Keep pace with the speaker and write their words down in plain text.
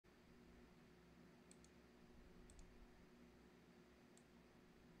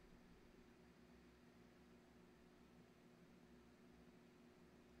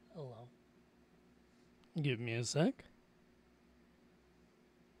Give me a sec.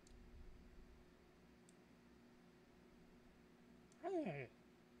 Okay.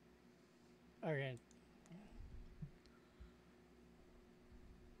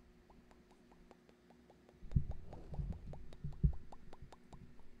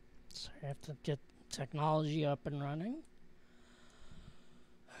 So I have to get technology up and running.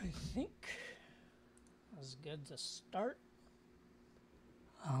 I think that's good to start.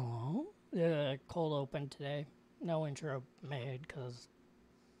 Hello? Yeah, cold open today. No intro made because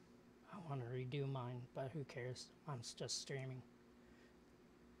I want to redo mine, but who cares? I'm just streaming.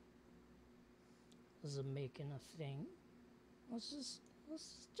 This is making a thing. Let's just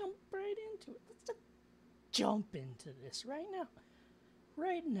jump right into it. Let's just jump into this right now.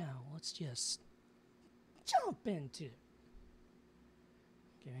 Right now, let's just jump into it.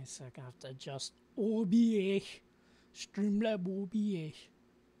 Give me a sec. I have to adjust OBS. Streamlab OBS.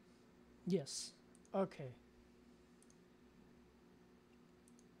 Yes. Okay.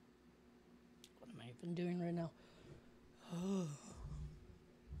 What am I even doing right now?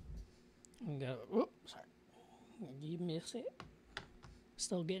 Sorry. You miss it?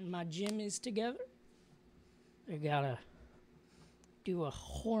 Still getting my jimmies together. I gotta do a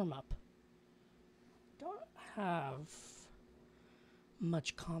warm up. Don't have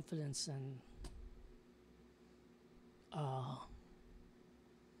much confidence in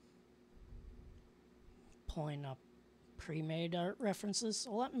pulling up pre-made art references.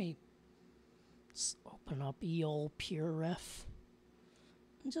 So let me open up ol pure ref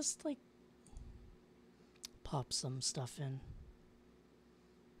and just like pop some stuff in.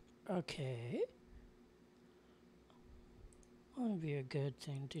 Okay. What would be a good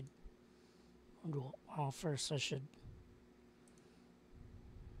thing to do? Well, first I should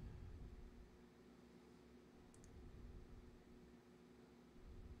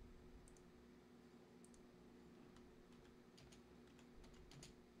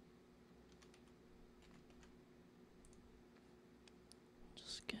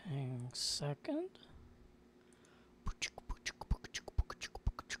just getting second.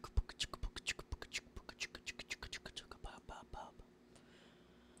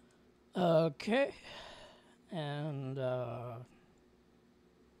 Okay. And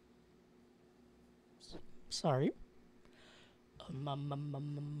sorry.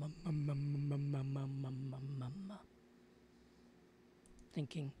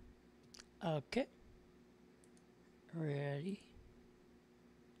 Thinking. Okay. Ready.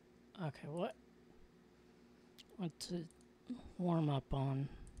 Okay, what to warm up on?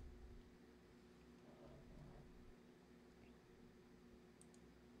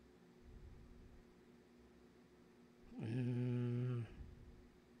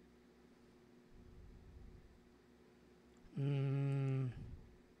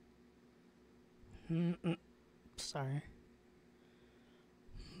 Sorry.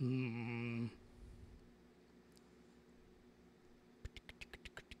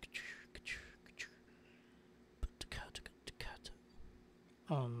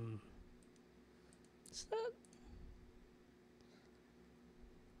 Is that?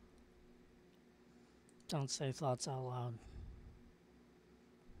 Don't say thoughts out loud.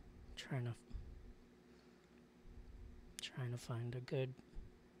 Trying to find a good.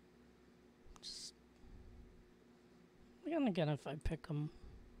 Just, and again, if I pick them,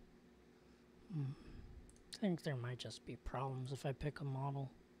 I think there might just be problems if I pick a model.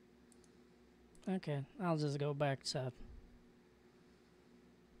 Okay, I'll just go back to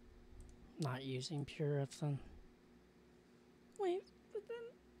not using pure if then. Wait, but then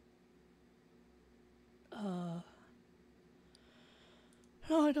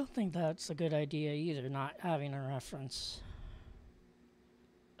no, I don't think that's a good idea either, not having a reference.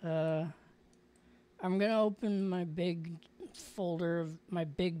 I'm gonna open my big folder of my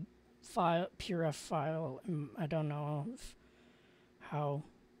big file, puref file. I don't know how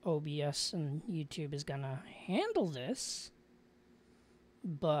OBS and YouTube is gonna handle this,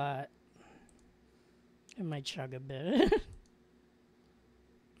 but it might chug a bit.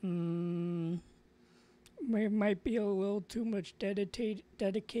 There might be a little too much dedicated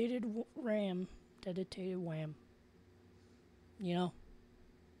RAM, dedicated WAM. You know,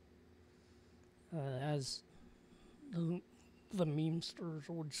 as the memesters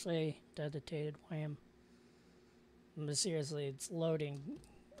would say, dedicated WAM. But seriously, it's loading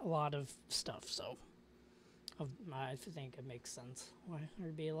a lot of stuff, so I think it makes sense why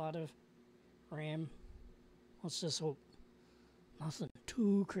there'd be a lot of RAM. Let's just hope nothing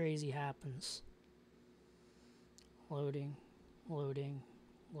too crazy happens. Loading.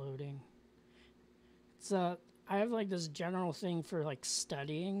 It's I have like this general thing for like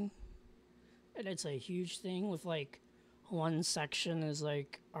studying And it's a huge thing with like one section is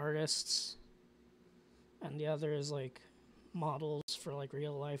like artists and the other is like models for like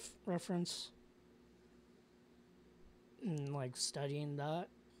real life reference. And like studying that.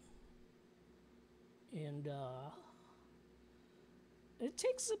 And it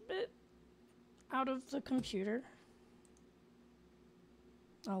takes a bit out of the computer.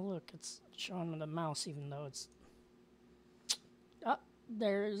 Oh look, it's showing the mouse even though it's... Ah,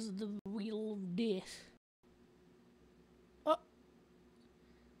 there's the wheel of death. Oh!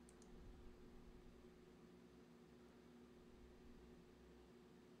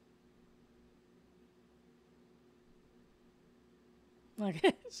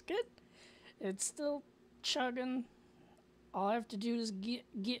 Okay, it's good. It's still chugging. All I have to do is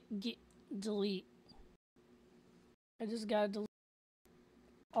delete. I just gotta delete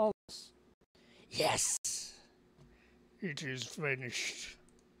all this. Yes! It is finished.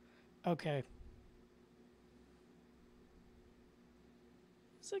 Okay.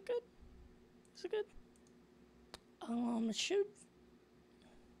 Is it good? Is it good? Shoot.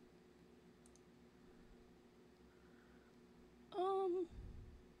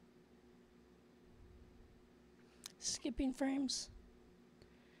 Skipping frames.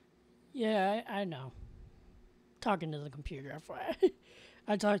 Yeah, I know. Talking to the computer.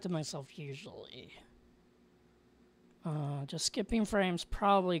 I talk to myself usually. Just skipping frames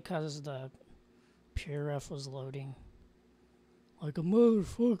probably because the PureRef was loading. Like a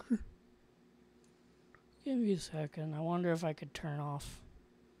motherfucker. Give me a second. I wonder if I could turn off.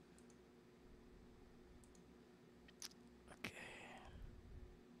 Okay.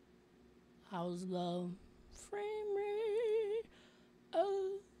 How's the frame rate?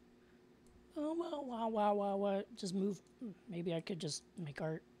 Wow. Just move. Maybe I could just make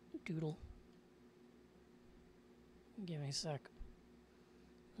art doodle. Give me a sec.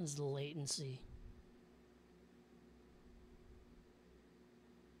 This is the latency.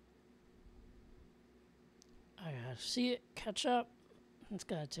 I gotta see it catch up. It's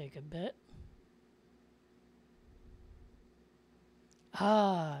gotta take a bit.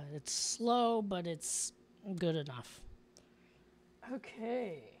 Ah, it's slow, but it's good enough.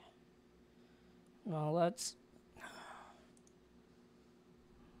 Okay. Well, let's...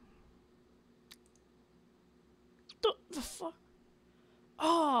 The fuck?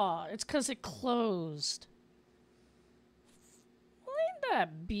 Oh, it's because it closed. Well, ain't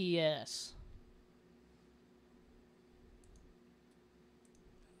that BS?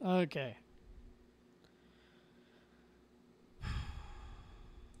 Okay.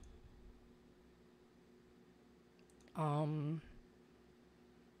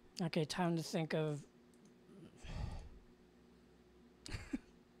 Okay, time to think of...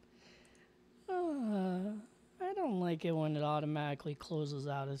 I don't like it when it automatically closes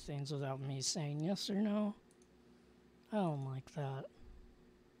out of things without me saying yes or no. I don't like that.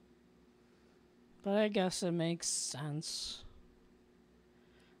 But I guess it makes sense.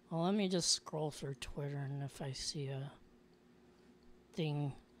 Well, let me just scroll through Twitter, and if I see a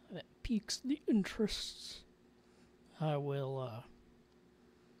thing that piques the interest, I will,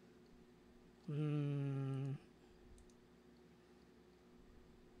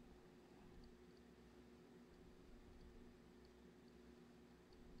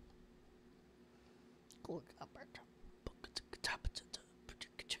 Look up at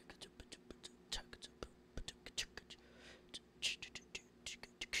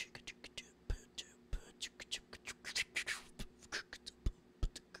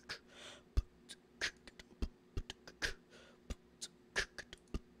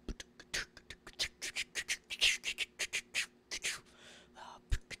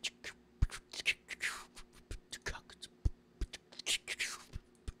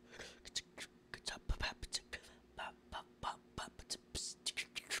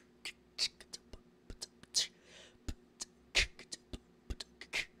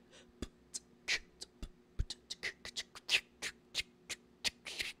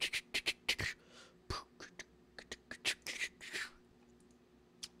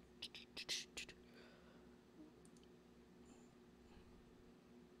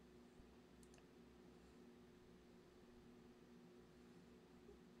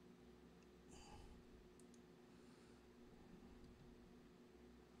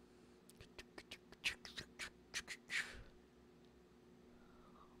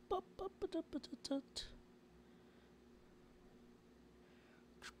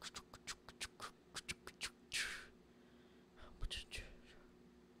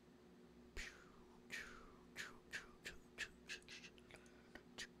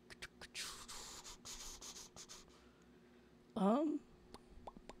I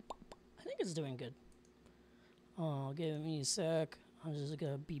think it's doing give me a sec. I'm just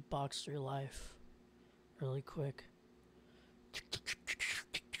gonna beatbox through life really quick.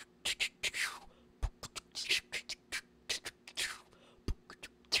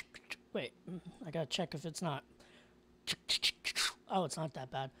 Wait, I gotta check if it's not. Oh, it's not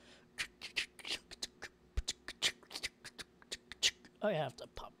that bad. Oh, yeah, I have to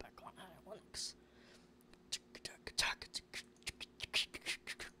pop back on Linux.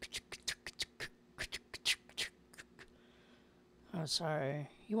 Oh, sorry.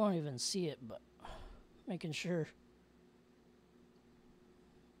 You won't even see it, but making sure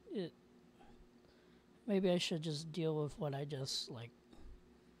it. Maybe I should just deal with what I just, like,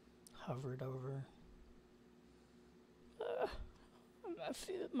 hovered over. I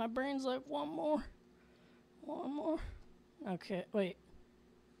feel my brain's like, one more. Okay, wait.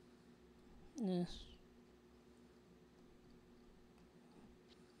 Yes.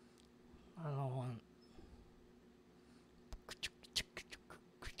 I don't want.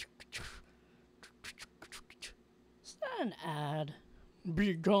 Is that an ad?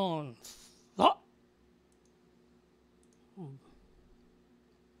 Be gone.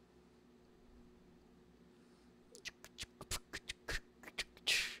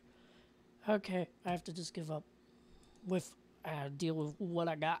 Okay, I have to just give up with deal with what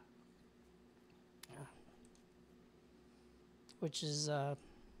I got, which is not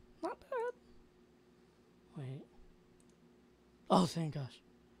bad. Wait. Oh, thank gosh.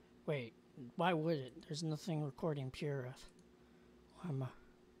 Wait, why would it? There's nothing recording PureRef. Why am I?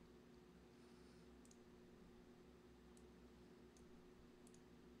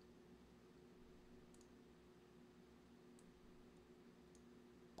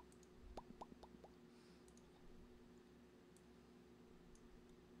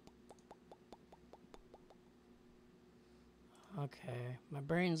 Okay, my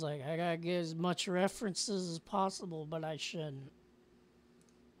brain's like, I gotta get as much references as possible, but I shouldn't.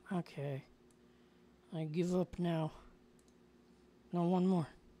 Okay, I give up now. No, one more.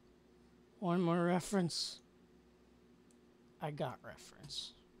 One more reference. I got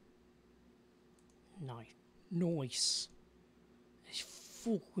reference. Nice. Nice. It's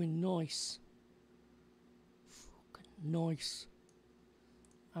fucking nice. Fucking nice.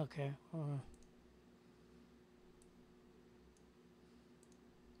 Okay,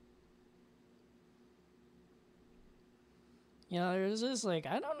 yeah, there's this, like,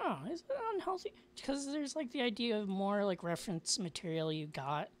 I don't know, is it unhealthy? Because there's, like, the idea of more, like, reference material you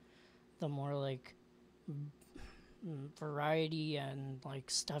got, the more, like, variety and, like,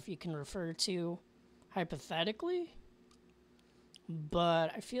 stuff you can refer to, hypothetically.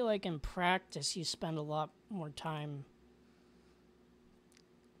 But I feel like in practice, you spend a lot more time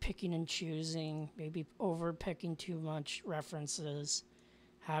picking and choosing, maybe over picking too much references,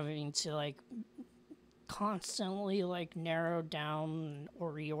 having to, like, constantly, like, narrow down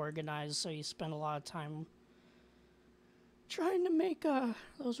or reorganize, so you spend a lot of time trying to make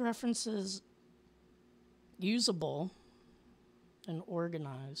those references usable and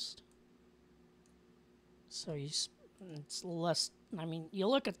organized. So it's less, I mean, you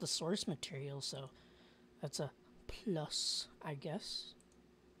look at the source material, so that's a plus, I guess.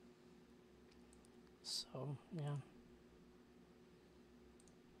 So, yeah.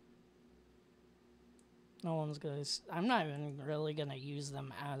 No one's gonna. I'm not even really gonna use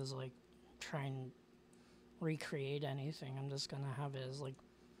them as, like, try and recreate anything. I'm just gonna have it as, like,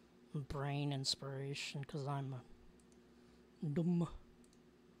 brain inspiration, because I'm dumb.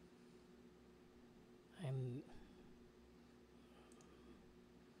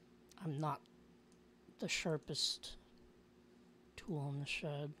 I'm not the sharpest tool in the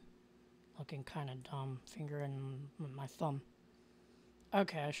shed. Looking kind of dumb. Finger in my thumb.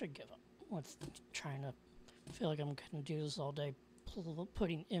 Okay, I should give up with trying to. I feel like I'm gonna do this all day,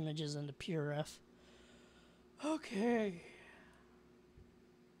 putting images into PureRef. Okay.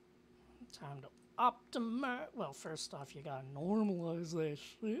 Time to optimize. Well, first off, you gotta normalize that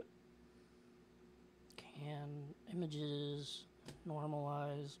shit. Can images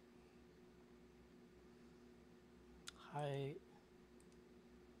normalize height.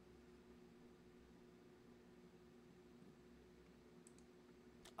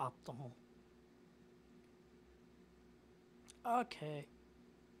 Optimal. Okay.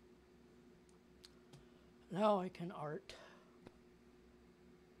 Now I can art.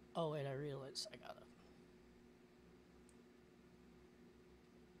 Oh wait, I realized I gotta.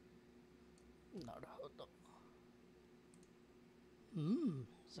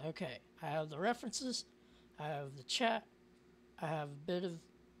 Okay. I have the references. I have the chat. I have a bit of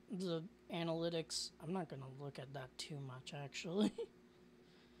the analytics. I'm not gonna look at that too much, actually.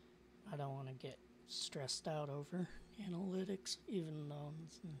 I don't want to get stressed out over analytics, even though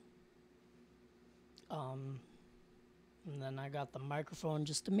and then I got the microphone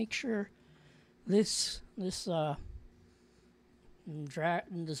just to make sure this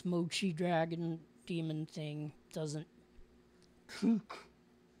mochi dragon demon thing doesn't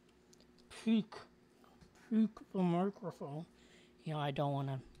peak the microphone. You know, I don't want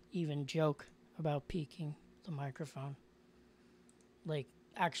to even joke about peaking the microphone. Like,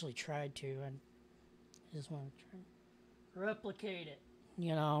 actually tried to, and I just want to try and replicate it,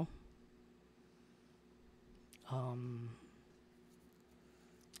 you know?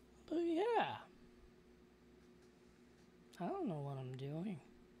 But yeah. I don't know what I'm doing.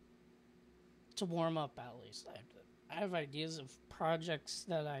 To warm up, at least. I have ideas of projects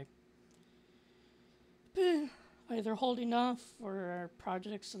that I've been either holding off or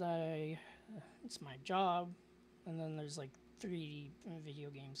projects that it's my job. And then there's like 3D video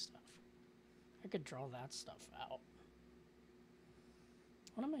game stuff. I could draw that stuff out.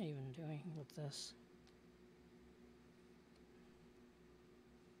 What am I even doing with this?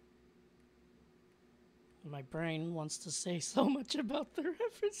 My brain wants to say so much about the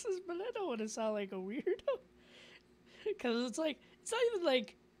references, but I don't want to sound like a weirdo. Because it's not even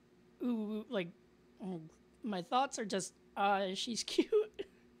like, ooh, like, my thoughts are just, she's cute.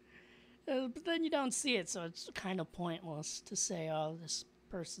 But then you don't see it, so it's kind of pointless to say, oh, this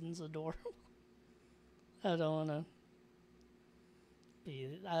person's adorable. I don't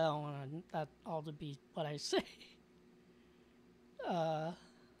want that all to be what I say.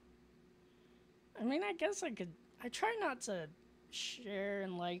 I mean, I guess I try not to share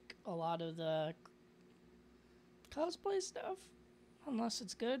and like a lot of the cosplay stuff unless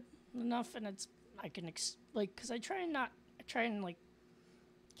it's good enough and because I try and like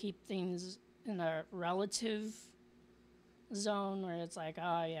keep things in a relative zone where it's like,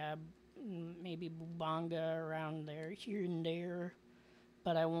 oh yeah, maybe Bubanga around there, here and there,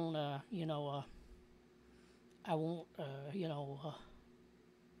 but I won't, I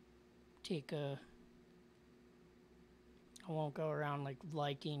won't go around like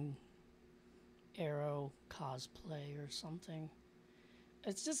liking Arrow cosplay or something.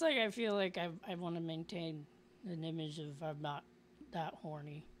 It's just like I feel like I want to maintain an image of I'm not that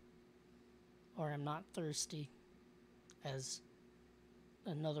horny or I'm not thirsty, as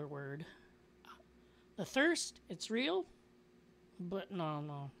another word. The thirst, it's real, but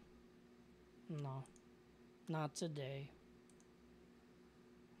no, not today.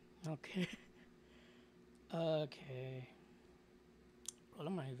 Okay. Okay. What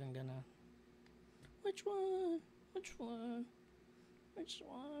am I even gonna... Which one?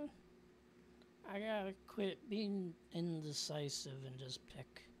 I gotta quit being indecisive and just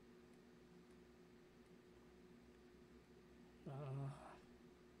pick.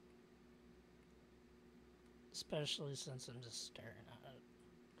 Especially since I'm just staring at it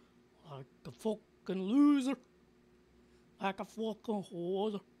like a fucking loser. Like a fucking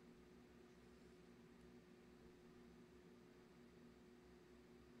whore.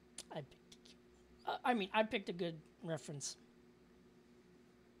 I picked a good reference.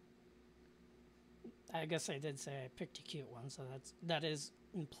 I guess I did say I picked a cute one, so that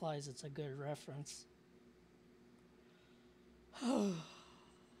implies it's a good reference. What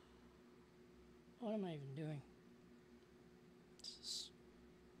am I even doing?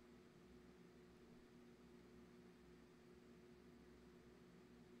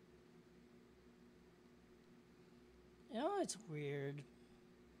 You know, it's weird.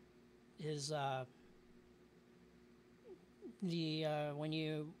 Is when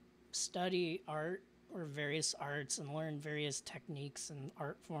you study art or various arts and learn various techniques and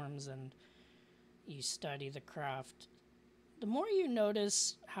art forms and you study the craft, the more you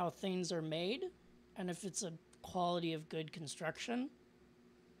notice how things are made and if it's a quality of good construction,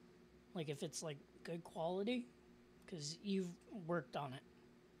 like if it's like good quality, because you've worked on it.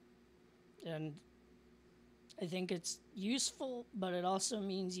 And I think it's useful, but it also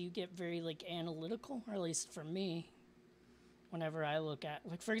means you get very like analytical, or at least for me, whenever I look at,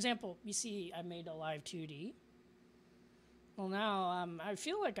 like, for example, you see I made a live 2D. Well, now I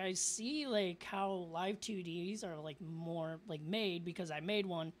feel like I see like how live 2Ds are like more like made because I made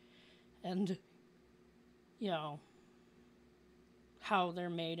one, and you know how they're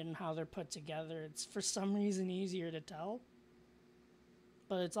made and how they're put together. It's for some reason easier to tell.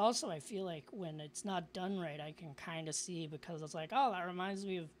 But it's also, I feel like when it's not done right, I can kind of see because it's like, oh, that reminds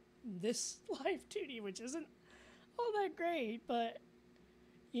me of this live 2D, which isn't all that great, but,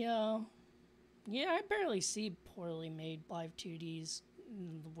 you know, yeah, I barely see poorly made live 2Ds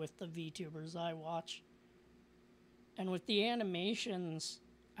with the VTubers I watch. And with the animations,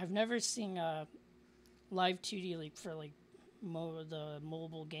 I've never seen live 2D like for like the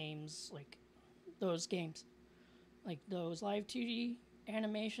mobile games, like those games, like those live 2D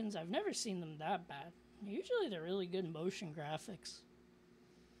animations. I've never seen them that bad. Usually they're really good motion graphics.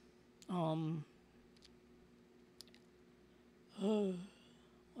 What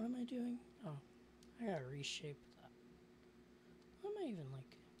am I doing? Oh, I gotta reshape that. What am I even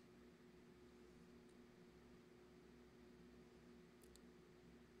like?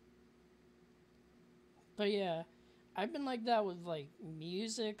 But yeah, I've been like that with like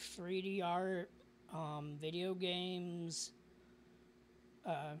music, 3D art, video games,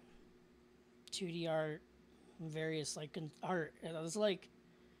 2D art, various like art. And I was like,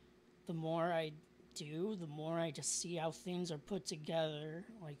 the more I do, the more I just see how things are put together,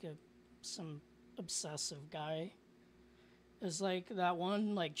 like some obsessive guy. It's like that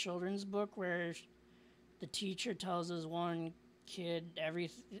one like children's book where the teacher tells his one kid, every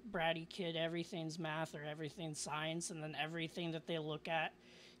bratty kid, everything's math or everything's science, and then everything that they look at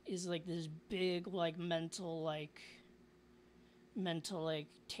is like this big like mental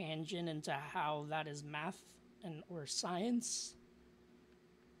tangent into how that is math and or science.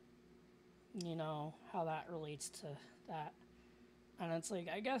 You know how that relates to that, and it's like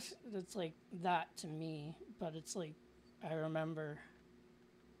I guess it's like that to me, but it's like I remember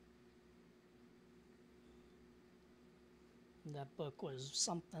that book was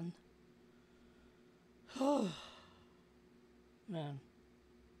something. Man.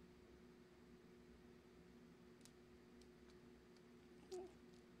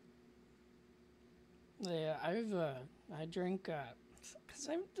 Yeah, I drink because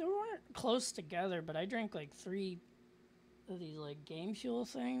they weren't close together, but I drank like 3 of these like game fuel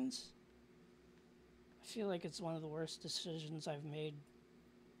things. I feel like it's one of the worst decisions I've made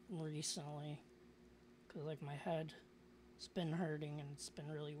recently, because like my head's been hurting and it's been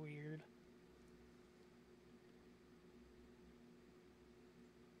really weird.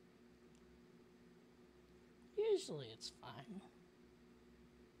 Usually it's fine.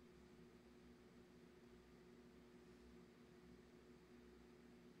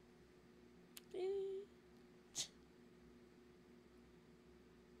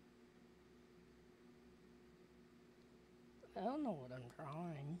 I don't know what I'm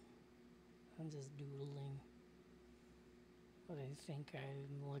drawing. I'm just doodling what I think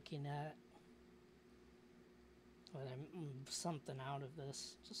I'm looking at. But I'm something out of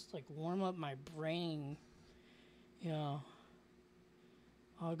this. Just like warm up my brain. Yeah.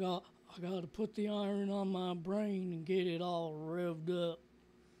 I got to put the iron on my brain and get it all revved up.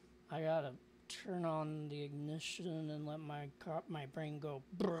 I gotta turn on the ignition and let my brain go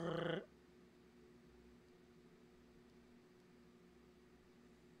brrr.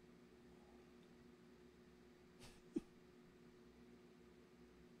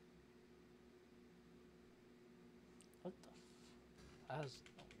 What the? That's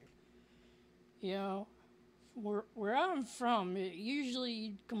weird. You know, where I'm from, usually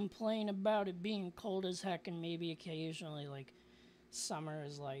you'd complain about it being cold as heck, and maybe occasionally like summer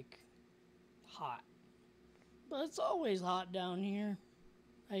is like hot, but it's always hot down here.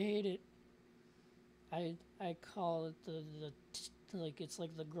 I hate it. I call it the like it's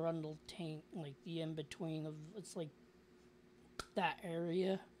like the grundle taint, like the in between of it's like that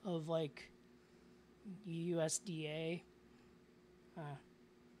area of like USDA.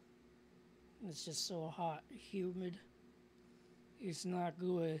 It's just so hot, humid. It's not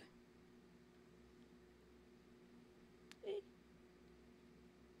good.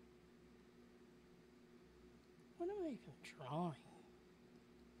 What am I even drawing?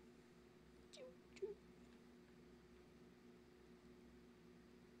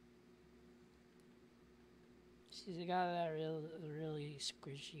 She's got that really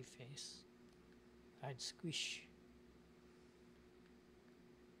squishy face. I'd squish.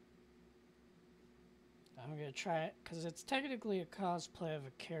 I'm gonna try it because it's technically a cosplay of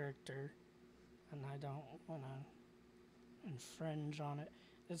a character, and I don't want to infringe on it.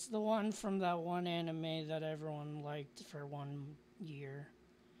 It's the one from that one anime that everyone liked for 1 year.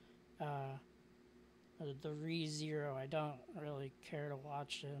 The ReZero. I don't really care to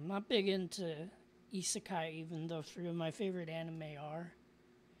watch it. I'm not big into isekai, even though 3 of my favorite anime are.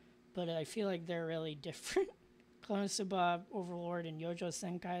 But I feel like they're really different. Konosuba, Overlord, and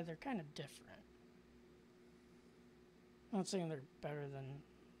Ouchi-Sensei, they're kind of different. I'm not saying they're better than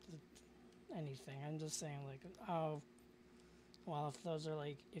anything. I'm just saying, like, oh, well, if those are,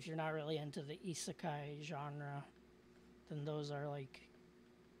 like, if you're not really into the isekai genre, then those are, like,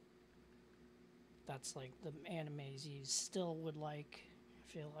 that's, like, the animes you still would like,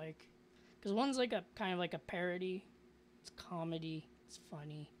 I feel like. Because one's, like, a kind of like a parody. It's comedy. It's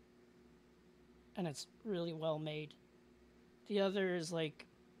funny. and it's really well made. The other is like,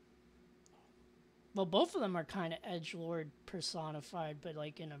 well, both of them are kind of edgelord personified, but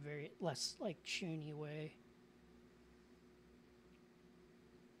like in a very less like chuny way.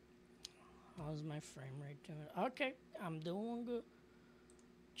 How's my frame rate doing? Okay, I'm doing good.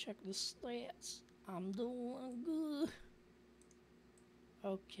 Check the stats. I'm doing good.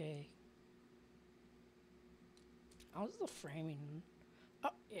 Okay. How's the framing? Oh,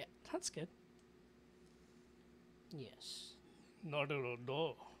 yeah, that's good. Yes. Not at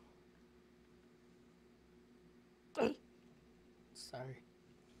all. Sorry.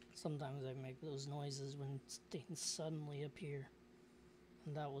 Sometimes I make those noises when things suddenly appear.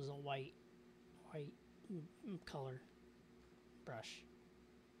 And that was a white color brush.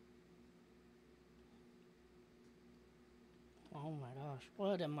 Oh my gosh,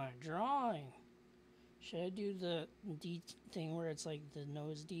 what am I drawing? Should I do the thing where it's like the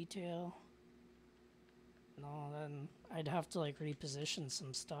nose detail? No, then I'd have to like reposition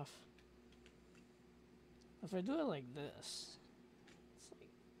some stuff. If I do it like this, it's like,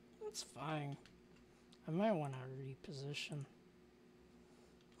 that's fine. I might want to reposition.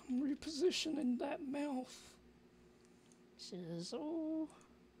 I'm repositioning that mouth. Says, oh,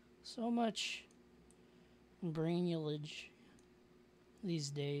 so much brainulage these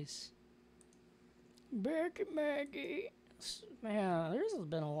days. Becky Maggie. Man, there's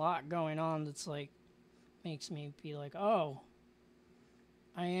been a lot going on that's like, makes me be like, oh,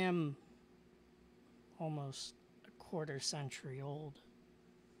 I am almost a quarter century old.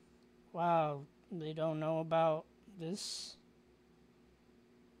 Wow, they don't know about this.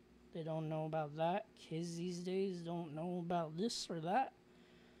 They don't know about that. Kids these days don't know about this or that.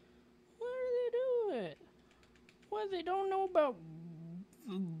 What are they doing? What, they don't know about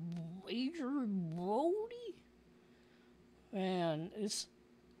Adrian Brody? Man, it's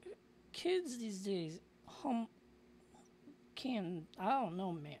kids these days I don't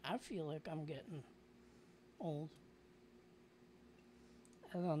know, man. I feel like I'm getting old.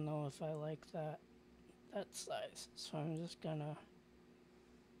 I don't know if I like that size, so I'm just gonna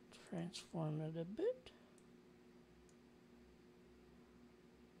transform it a bit.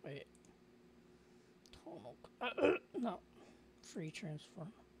 Wait. Tonal. No. Free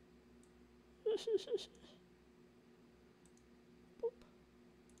transform. Boop.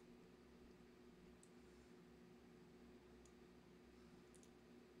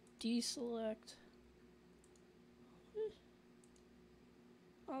 Deselect.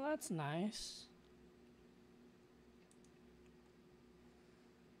 Oh, that's nice.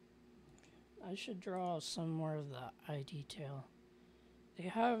 I should draw some more of the eye detail. They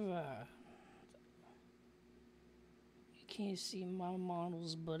have, you can't see my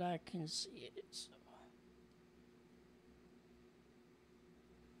models, but I can see it, so.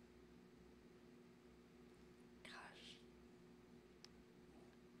 Gosh.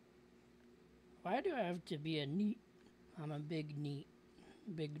 Why do I have to be a neat? I'm a big neat.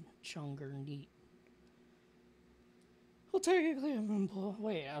 Big chunger neat. Well, technically I'm employed.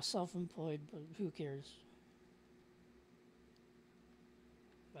 Wait, I'm self-employed, but who cares?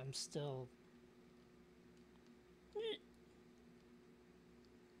 I'm still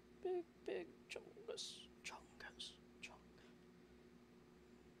big chungus.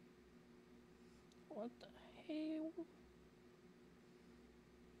 What the hell?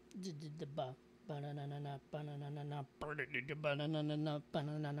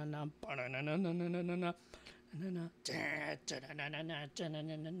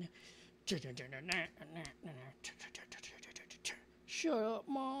 Shut up,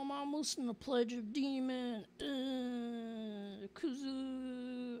 Mom. I'm listening to Pledge of Demon.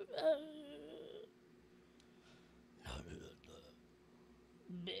 Kazoo.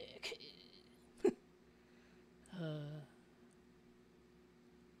 Big.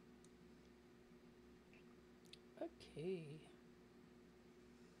 Okay.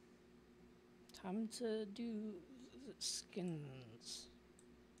 Time to do skins.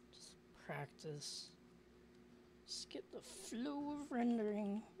 Just practice. Just get the flow of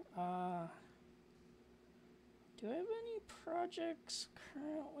rendering. Do I have any projects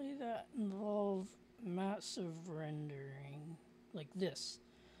currently that involve massive rendering? Like this.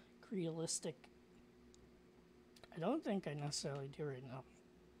 Realistic. I don't think I necessarily do right now.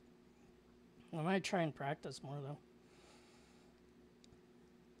 I might try and practice more though.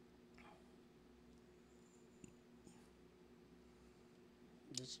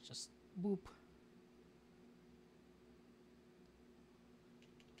 Just boop.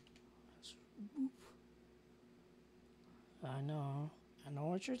 Just boop. I know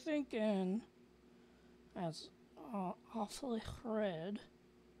what you're thinking. That's awfully red.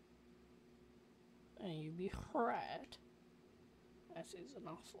 and you be right. That is an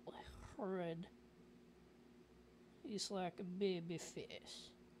awful horrid. It's like a baby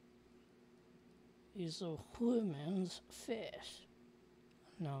fish. It's a woman's fish.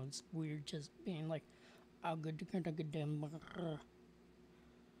 No, it's weird just being like,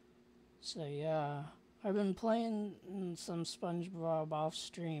 so yeah, I've been playing some SpongeBob off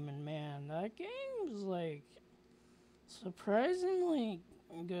stream, and man, that game is like surprisingly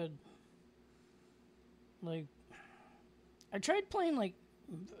good. Like, I tried playing like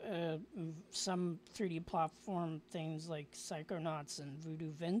some 3D platform things like Psychonauts and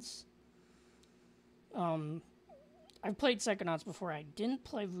Voodoo Vince. I've played Psychonauts before. I didn't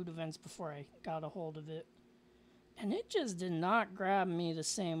play Voodoo Vince before I got a hold of it. And it just did not grab me the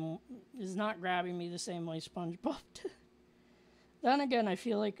same, is not grabbing me the same way SpongeBob did. Then again, I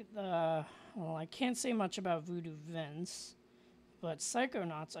feel like, well, I can't say much about Voodoo Vince, but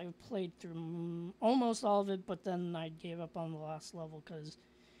Psychonauts, I played through almost all of it, but then I gave up on the last level because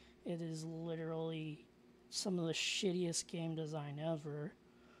it is literally some of the shittiest game design ever.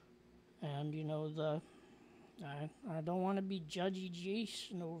 And, you know, I don't want to be judgy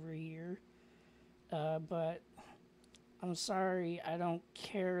Jason over here, but I'm sorry, I don't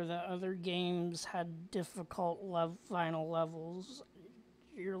care that other games had difficult final levels.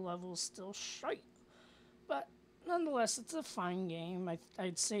 Your level's still shite. But nonetheless, it's a fine game.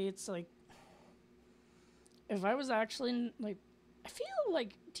 I'd say it's like, if I was actually, like, I feel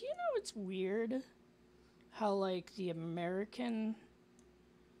like, do you know it's weird how, like, the American,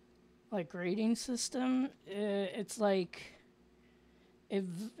 like, grading system, it's like, if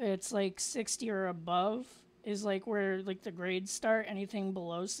it's like 60 or above, is like where like the grades start. Anything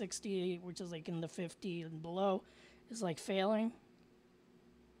below 60, which is like in the 50 and below, is like failing.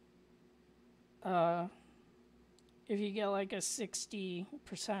 If you get like a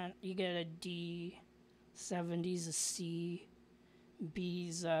 60%, you get a D, 70's a C,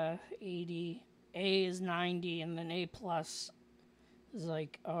 B's 80, A is 90, and then A plus is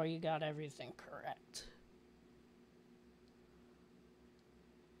like, oh, you got everything correct.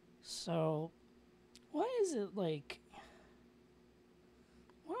 So why is it like,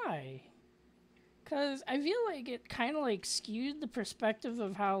 why? Because I feel like it kind of like skewed the perspective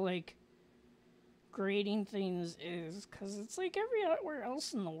of how like grading things is. Because it's like everywhere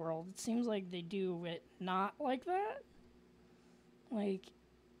else in the world, it seems like they do it not like that. Like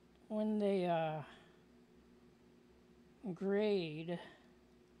when they grade,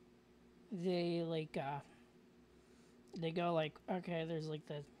 they like they go like, okay, there's like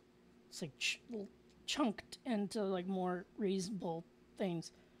the, it's like chunked into like more reasonable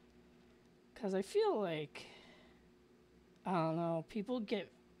things. Because I feel like, I don't know, people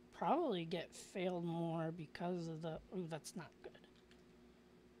probably get failed more because of the, ooh, that's not good.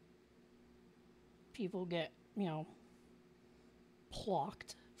 People get, you know,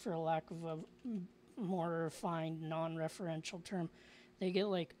 plucked, for lack of a more refined non-referential term. They get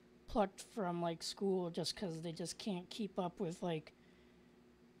like plucked from like school just because they just can't keep up with like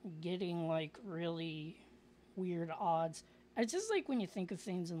getting like really weird odds. I just like when you think of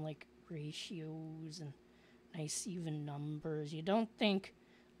things in like ratios and nice even numbers. You don't think,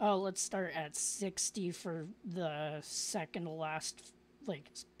 oh, let's start at 60 for the second to last,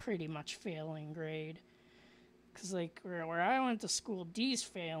 like pretty much failing grade. Because like where I went to school, D's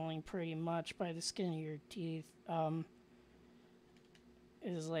failing pretty much by the skin of your teeth.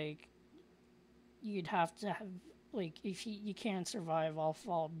 Is like, you'd have to have, like, if you can't survive off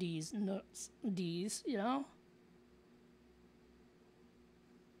all D's, you know?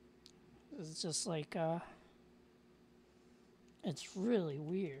 It's just like, it's really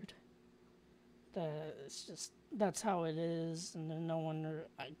weird. It's just, that's how it is, and then no one,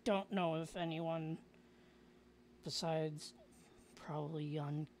 I don't know if anyone besides probably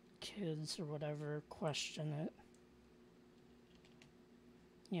young kids or whatever question it.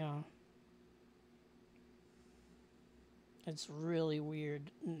 You know, it's really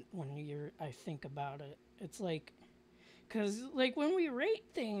weird when I think about it. It's like, because like when we rate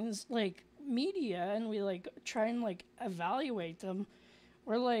things like media and we like try and like evaluate them,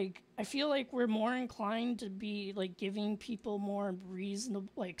 we're like, I feel like we're more inclined to be like giving people more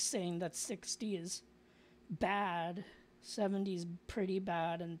reasonable, like saying that 60 is bad, 70 is pretty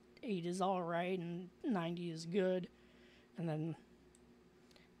bad, and 8 is all right, and 90 is good. And then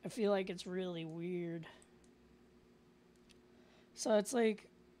I feel like it's really weird. So it's like,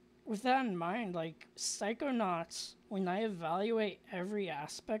 with that in mind, like Psychonauts, when I evaluate every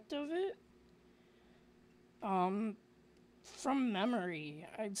aspect of it, from memory,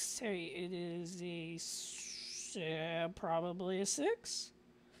 I'd say it is probably a 6.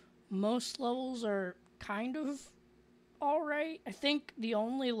 most levels are kind of alright. I think the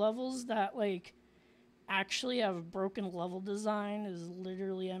only levels that, like, actually have broken level design is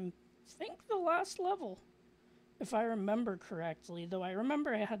literally, I think, the last level. If I remember correctly, though I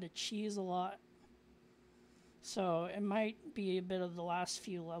remember I had to cheese a lot. So it might be a bit of the last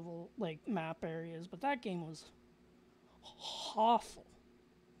few level, like, map areas, but that game was awful.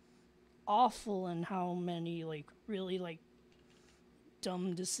 Awful in how many, like, really, like,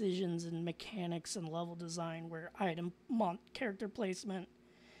 dumb decisions and mechanics and level design where character placement,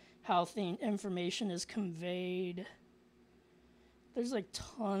 how information is conveyed. There's, like,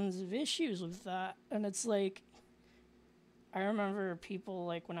 tons of issues with that, and it's like, I remember people,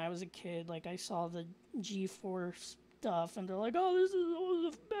 like, when I was a kid, like, I saw the G4 stuff, and they're like, oh, this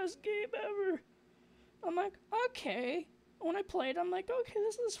is the best game ever. I'm like, okay. When I played, I'm like, okay,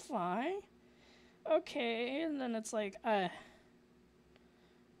 this is fine. Okay, and then it's like,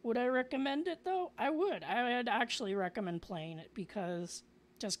 would I recommend it, though? I would. I would actually recommend playing it, because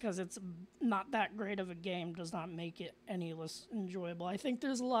just because it's not that great of a game does not make it any less enjoyable. I think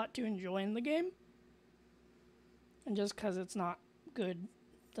there's a lot to enjoy in the game. And just because it's not good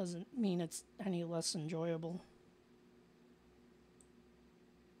doesn't mean it's any less enjoyable.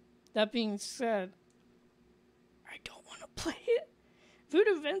 That being said, I don't want to play it.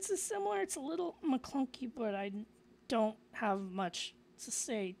 Voodoo Vince is similar. It's a little McClunky, but I don't have much to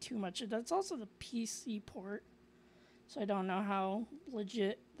say too much. That's also the PC port, so I don't know how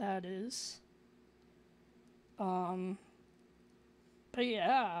legit that is. But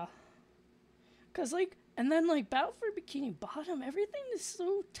yeah. Because, like, and then, like, Battle for Bikini Bottom, everything is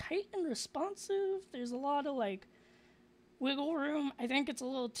so tight and responsive. There's a lot of, like, wiggle room. I think it's a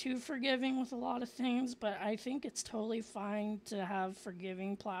little too forgiving with a lot of things, but I think it's totally fine to have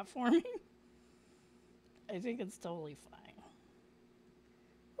forgiving platforming. I think it's totally fine.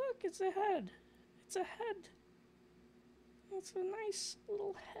 Look, it's a head. It's a head. It's a nice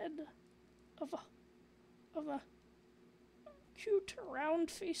little head of a cute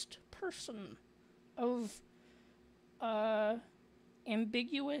round-faced person of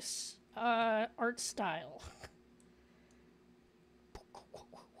ambiguous art style.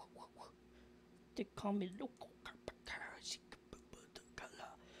 They call me local.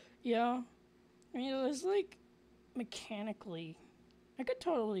 Yeah. I mean, it was like mechanically, I could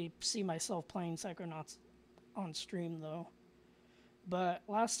totally see myself playing Psychonauts on stream though. But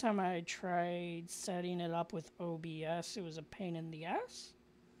last time I tried setting it up with OBS, it was a pain in the ass.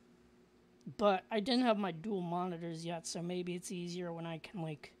 But I didn't have my dual monitors yet, so maybe it's easier when I can,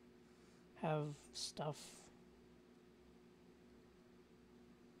 like, have stuff.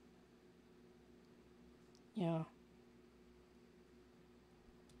 Yeah.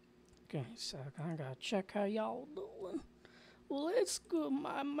 Okay, so I gotta check how y'all doing. Well, it's good,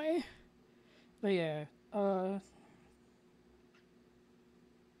 my man. But yeah, but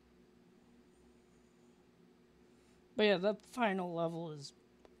yeah, that final level is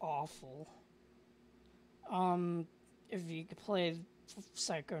awful. If you could play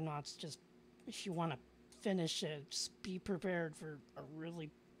Psychonauts, just if you want to finish it, just be prepared for a really.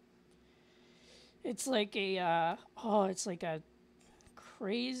 It's like a it's like a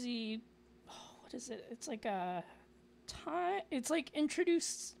crazy. What is it? It's like a time. It's like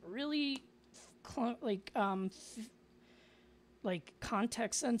introduced really, like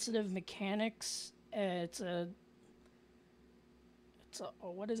context sensitive mechanics. It's a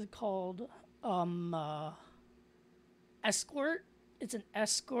what is it called? Escort. It's an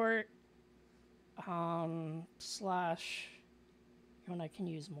escort. Slash. When I can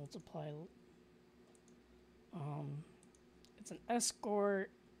use multiply. It's an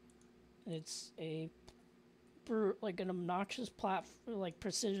escort. It's like an obnoxious like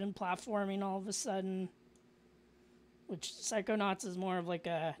precision platforming all of a sudden. Which Psychonauts is more of like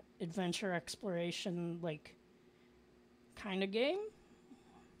a adventure exploration like kind of game.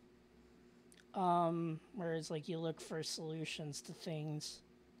 Whereas like you look for solutions to things.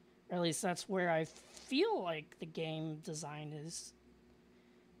 Or at least that's where I feel like the game design is.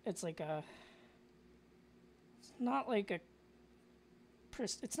 It's like it's not like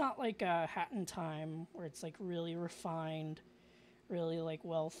a Hat in Time where it's like really refined, really like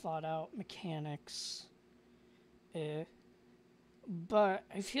well thought out mechanics. But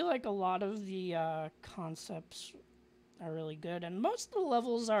I feel like a lot of the concepts are really good, and most of the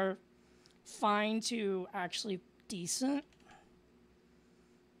levels are fine to actually decent.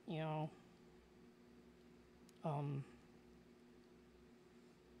 You know.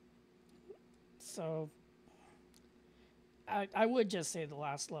 So I would just say the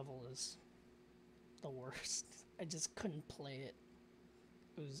last level is the worst. I just couldn't play it.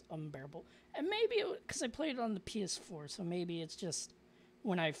 It was unbearable. And maybe it because I played it on the PS4, so maybe it's just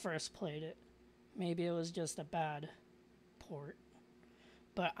when I first played it. Maybe it was just a bad port.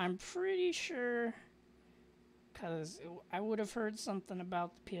 But I'm pretty sure, because I would have heard something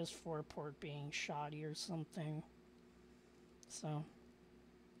about the PS4 port being shoddy or something. So.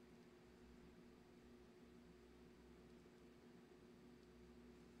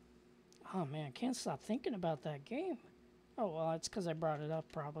 Oh man, I can't stop thinking about that game. Oh well, it's because I brought it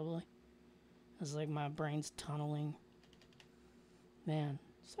up probably. It's like my brain's tunneling. Man,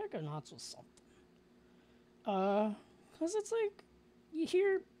 Psychonauts was something. Cause it's like, you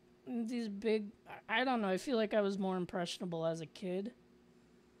hear these big, I don't know, I feel like I was more impressionable as a kid.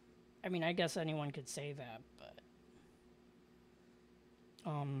 I mean, I guess anyone could say that, but,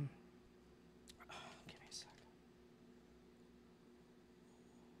 give me a second.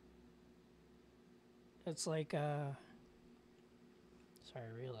 It's like, sorry, I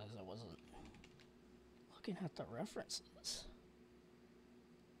realized I wasn't looking at the references.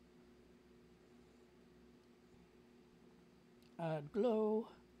 Glow.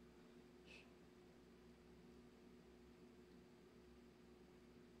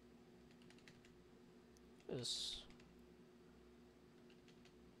 This.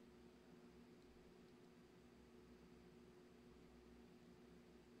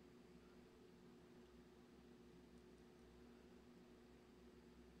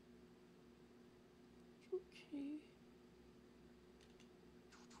 Okay.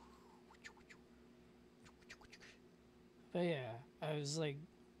 But yeah, I was like,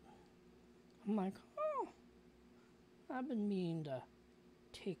 I'm like, oh, I've been meaning to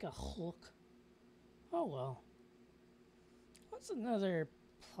take a look. Oh well. What's another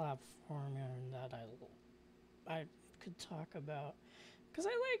platformer that I could talk about? Because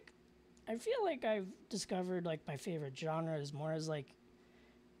I feel like I've discovered like my favorite genre is more as like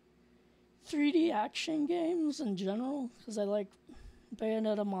 3D action games in general. Because I like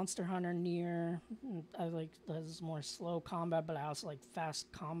Bayonetta, Monster Hunter, Nier. I like there's more slow combat, but I also like fast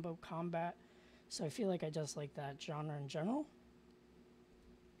combo combat. So I feel like I just like that genre in general.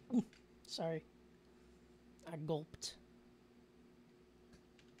 Sorry. I gulped.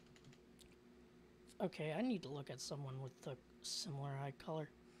 Okay, I need to look at someone with a similar eye color.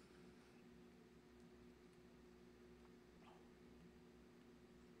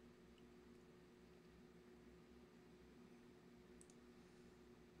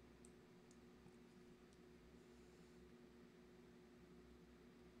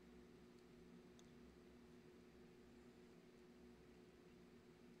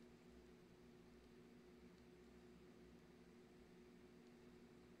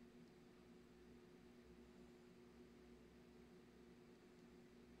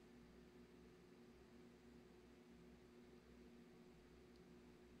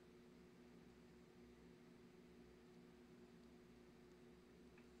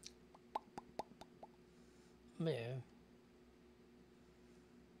 Yeah.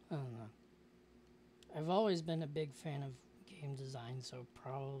 I don't know. I've always been a big fan of game design, so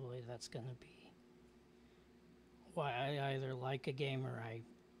probably that's gonna be why I either like a game or I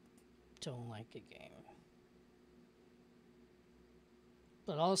don't like a game.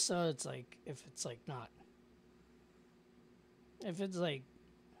 But also, it's like, if it's like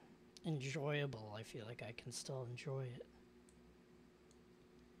enjoyable, I feel like I can still enjoy it.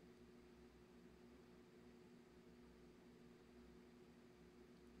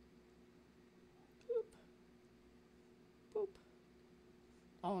 Boop. Boop.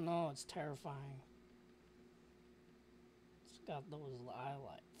 Oh no, it's terrifying. It's got those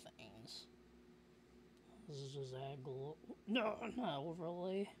highlight things. This is just angle. No, not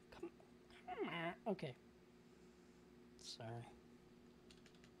overlay. Come on. Okay. Sorry.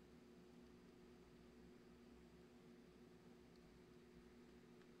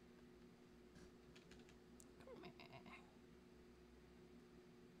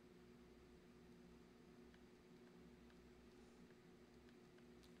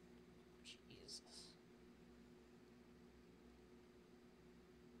 Jesus.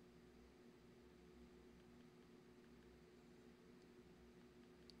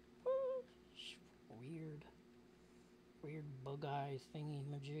 Weird bug eye thingy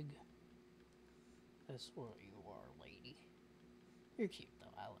majig. That's what you are, lady. You're cute though,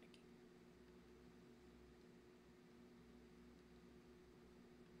 I like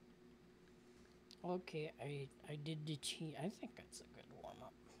you. Okay, I did the tea. I think that's a good warm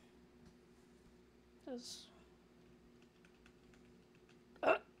up. Cause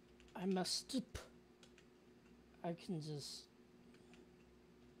I messed up. I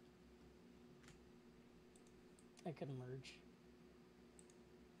can merge.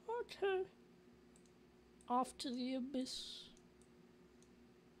 Okay. Off to the abyss.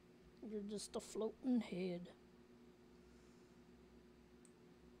 You're just a floating head.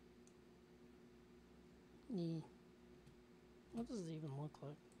 Yeah. What does it even look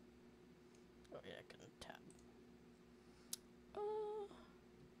like? Oh yeah, I can tap.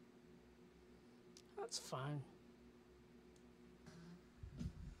 That's fine.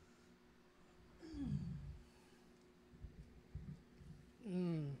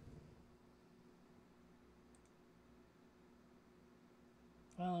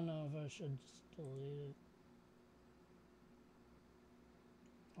 I don't know if I should just delete it.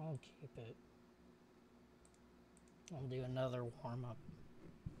 I'll keep it. I'll do another warm-up.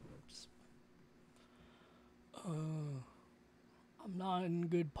 I'm not in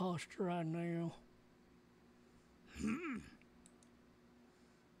good posture right now. I'm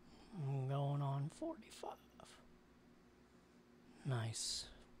going on 45. Nice.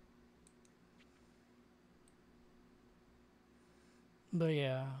 But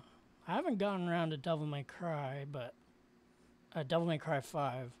yeah, I haven't gotten around to Devil May Cry, but Devil May Cry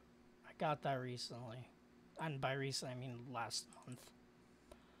 5, I got that recently. And by recent, I mean last month.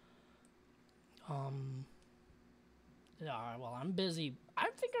 Yeah, well, I'm busy. I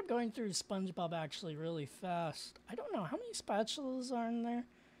think I'm going through SpongeBob actually really fast. I don't know how many spatulas are in there.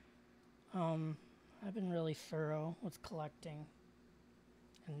 I've been really thorough with collecting,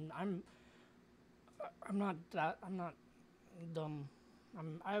 and I'm not dumb.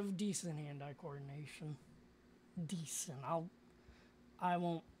 I have decent hand-eye coordination. Decent. I'll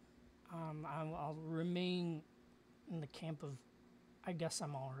remain in the camp of, I guess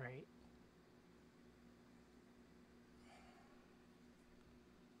I'm all right.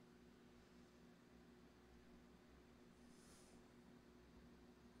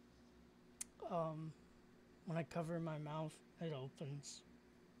 When I cover my mouth, it opens.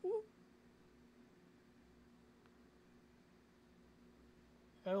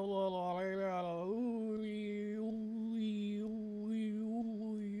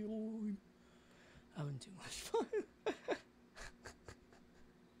 Having too much fun.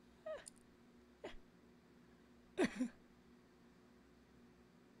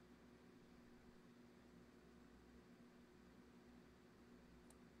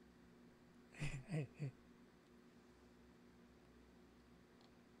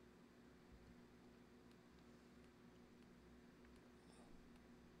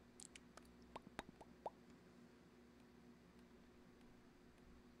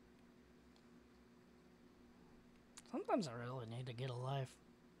 Sometimes I really need to get a life.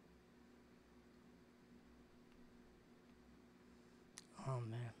 Oh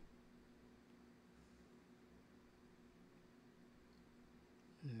man.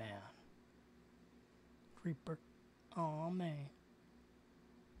 Man. Creeper. Oh man.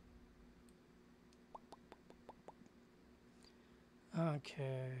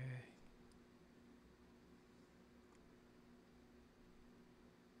 Okay.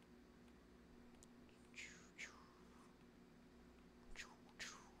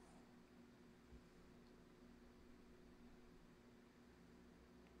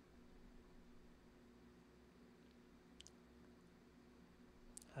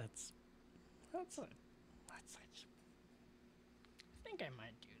 That's it. I think I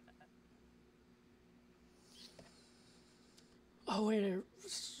might do that. Oh wait,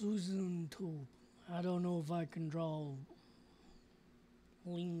 Susan too. I don't know if I can draw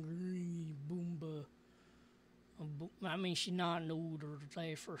lingering Boomba. I mean, she's not nude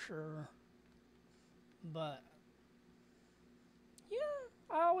today for sure. But yeah,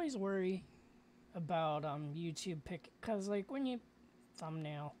 I always worry about YouTube pick, cause like when you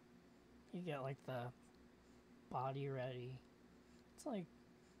thumbnail, you get like the body ready. It's like,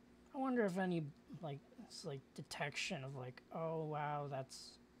 I wonder if any like it's like detection of like, oh wow,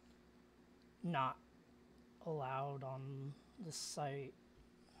 that's not allowed on the site.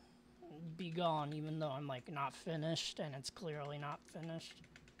 Be gone, even though I'm like not finished and it's clearly not finished.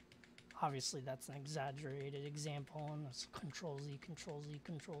 Obviously that's an exaggerated example and it's Control Z, Control Z,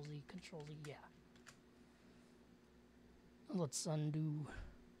 Control Z, Control Z, yeah. Let's undo.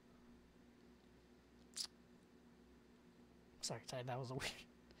 Sorry, Ty, that was a weird.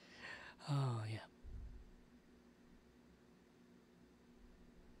 Oh yeah.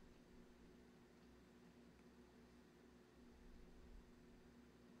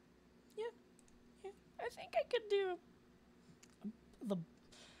 I think I could do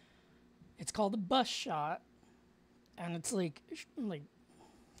it's called the bust shot, and it's like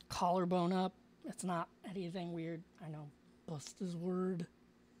collarbone up. It's not anything weird. I know, bust is word.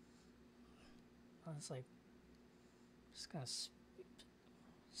 I was like, just gonna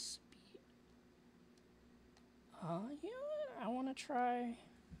You know what? I want to try.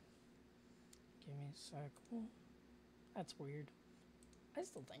 Give me a sec. Ooh, that's weird. I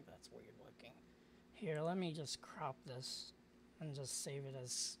still think that's weird looking. Here, let me just crop this and just save it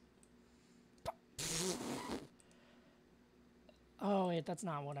as. Oh, wait, that's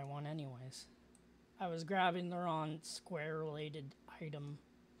not what I want, anyways. I was grabbing the wrong square related item.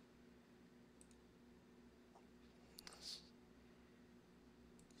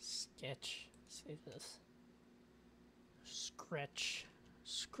 Sketch. Say this. Scratch.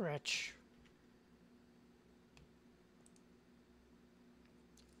 Scratch.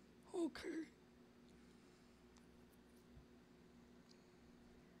 Okay.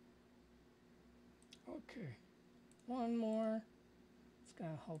 Okay. One more. It's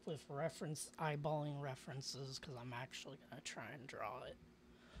gonna help with eyeballing references, because I'm actually gonna try and draw it.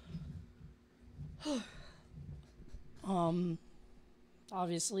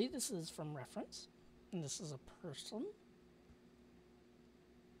 Obviously this is from reference, and this is a person.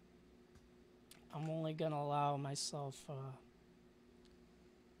 I'm only gonna allow myself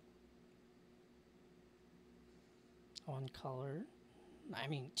one color. I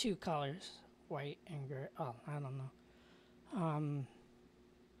mean, two colors, white and gray. Oh, I don't know.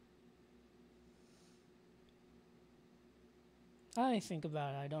 I think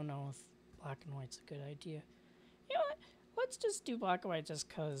about it. I don't know if black and white's a good idea. You know what? Let's just do black and white just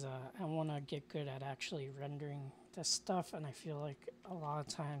because I want to get good at actually rendering this stuff, and I feel like a lot of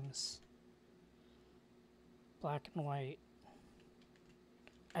times black and white,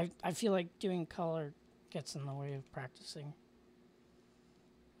 I feel like doing color gets in the way of practicing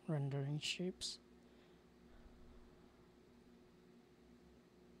rendering shapes.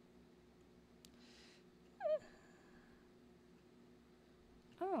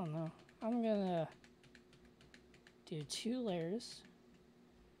 I don't know. I'm gonna do 2 layers.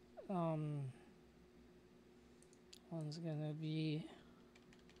 One's gonna be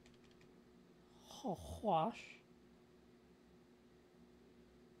wash.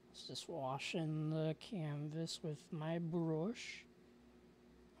 Let's just wash in the canvas with my brush.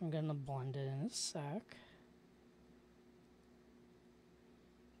 I'm gonna blend it in a sec.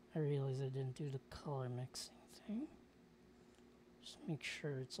 I realized I didn't do the color mixing thing. Just make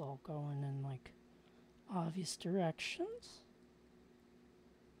sure it's all going in like obvious directions.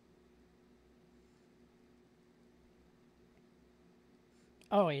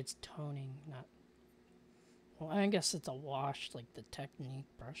 Oh, wait, it's toning, not. Well, I guess it's a wash, like the technique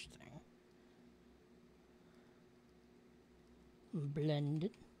brush thing. I'm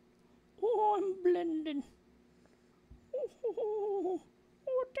blended. Oh, I'm blended. Oh,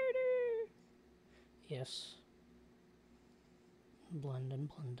 daddy. Yes. Blending,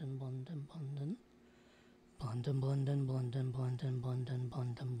 blending, blending, blending. Blending, blending, blending, blending, blending,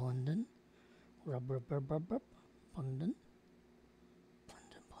 blending, blending. Rub, rub, rub, rub, rub. Blending.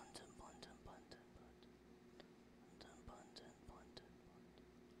 Blending, blending, blending, blending, blending. Blending, blending, blending, blending.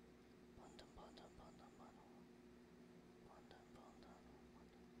 Blending, blending, blending, blending. Blending, blending, blending.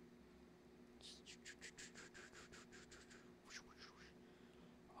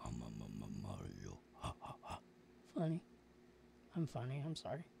 I'm a Mario. Ha ha ha. Funny. I'm funny. I'm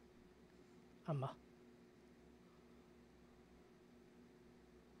sorry. I'm a.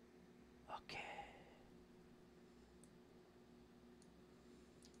 Okay.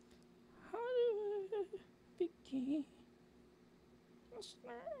 How do I begin? This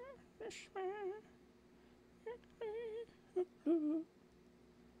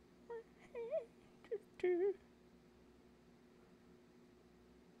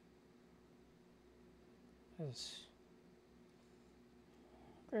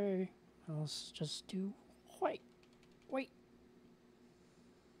gray. Let's just do white. White.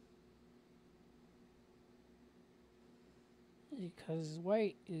 Because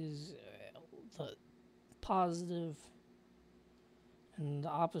white is the positive, and the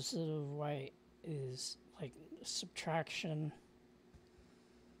opposite of white is like subtraction,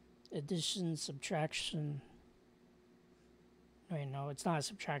 addition, subtraction. Wait, no, it's not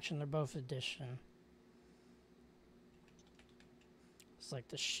subtraction, they're both addition. It's like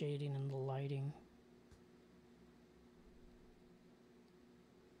the shading and the lighting.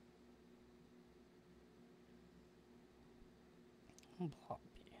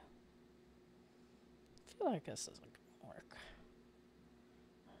 Bloppy. I feel like this isn't gonna work.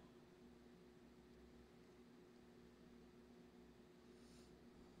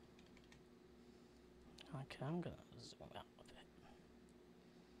 Okay, I'm gonna zoom out a bit.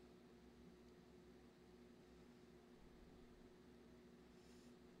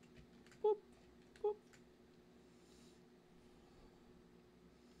 Boop, boop.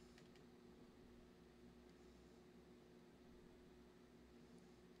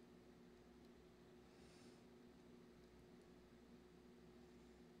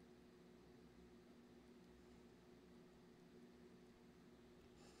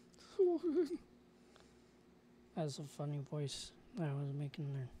 That's a funny voice that I was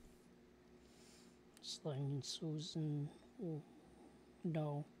making there. Just letting Susan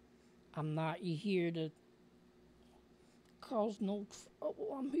know I'm not here to cause no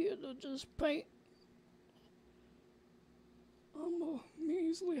trouble. I'm here to just paint. I'm a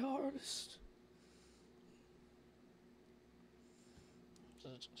measly artist.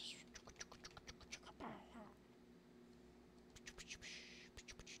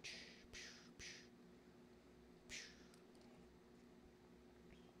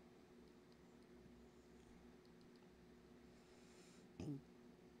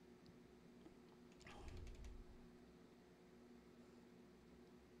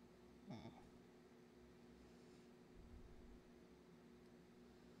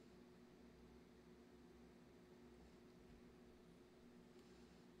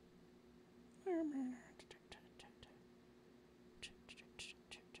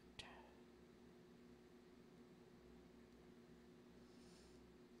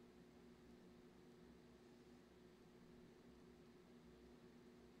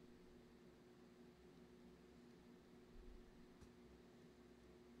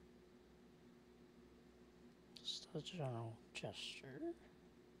 Just a general gesture.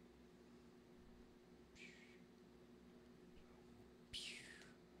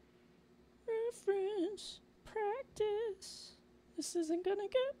 Reference, practice. This isn't gonna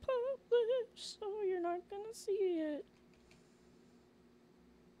get published, so you're not gonna see it.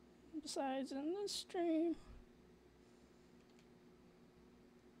 Besides, in the stream.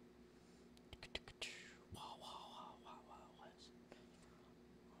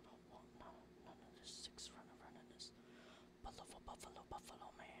 None of this 6 running this.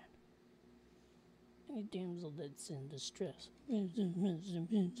 Buffalo man. Any damsel that's in distress.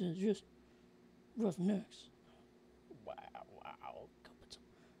 Just roughnecks. Wow. Go put some.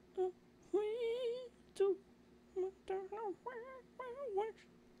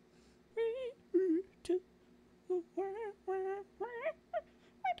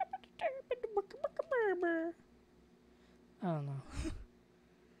 I don't know.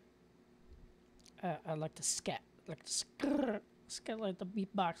 I like to scat, like to scat like the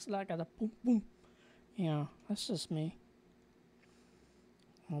beatbox, like a boom boom. Yeah, that's just me.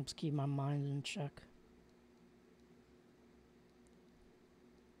 Helps keep my mind in check.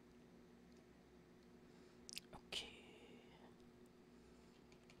 Okay.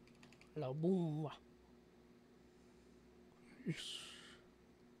 La boom. Yes.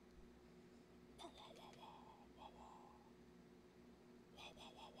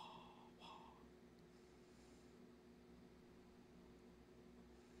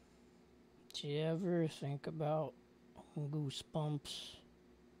 Do you ever think about Goosebumps?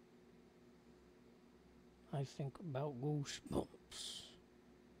 I think about Goosebumps.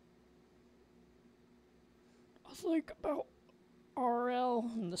 I think about RL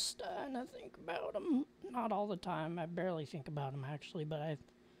and the star, and I think about him. Not all the time. I barely think about him actually, but I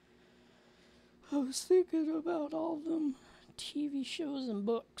was thinking about all them TV shows and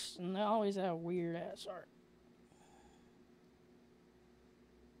books, and they always have weird ass art.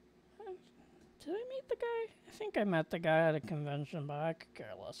 Did I meet the guy? I think I met the guy at a convention, but I could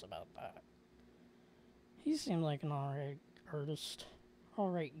care less about that. He seemed like an alright artist.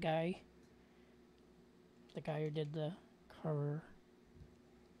 Alright guy. The guy who did the cover.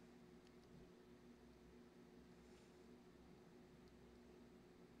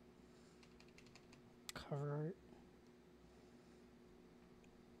 Cover art.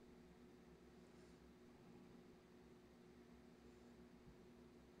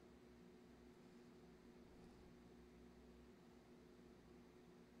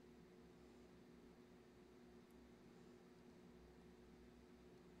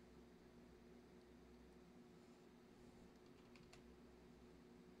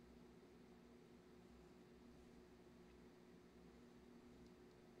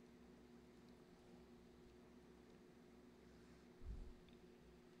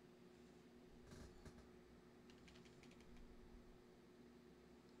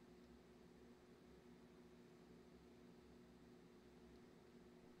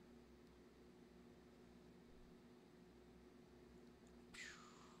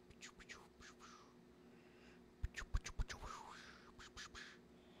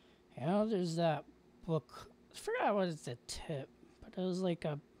 You know, there's that book. I forgot what it's a tip, but it was like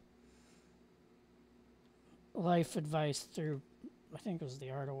a life advice through, I think it was The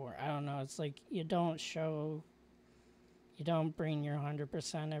Art of War. I don't know. It's like you don't bring your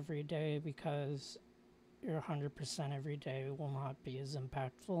 100% every day because your 100% every day will not be as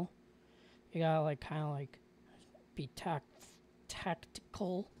impactful. You gotta like kind of like be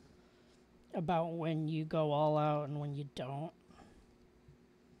tactical about when you go all out and when you don't.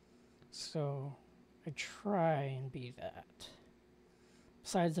 So I try and be that.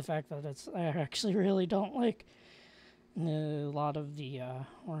 Besides the fact that I actually really don't like a lot of the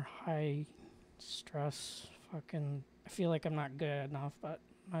more high stress fucking. I feel like I'm not good enough, but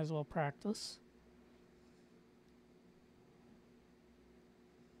might as well practice.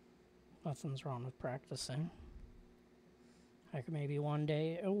 Nothing's wrong with practicing. Like maybe one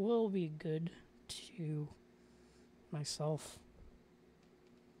day it will be good to myself.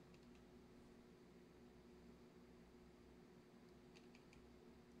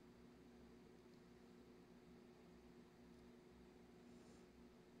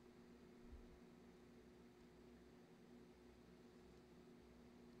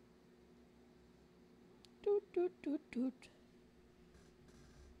 Doot doot doot doot.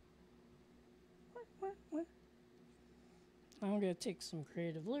 What? I'm gonna take some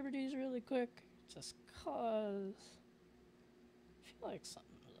creative liberties really quick, just cause I feel like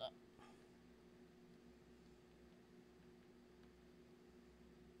something's up.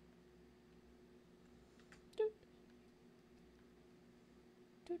 Doot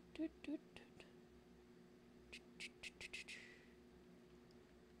doot doot doot doot.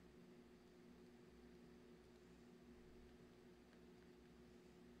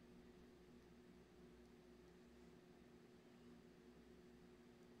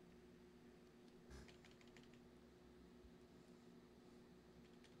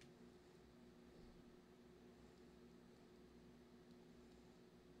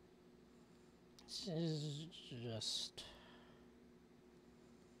 This is just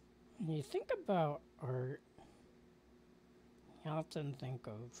when you think about art, you often think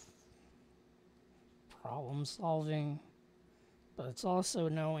of problem solving, but it's also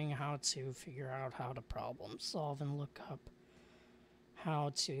knowing how to figure out how to problem solve and look up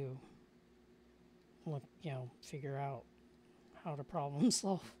how to figure out how to problem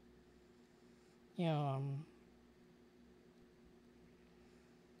solve.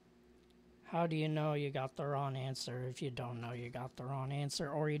 How do you know you got the wrong answer if you don't know you got the wrong answer,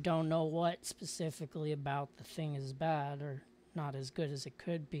 or you don't know what specifically about the thing is bad or not as good as it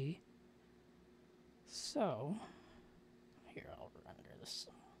could be? So, here, I'll render this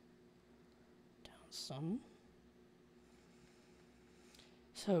down some.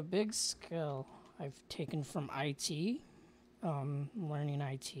 So, big skill I've taken from IT, learning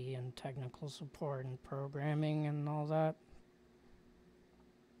IT and technical support and programming and all that,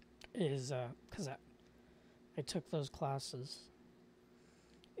 is because I took those classes,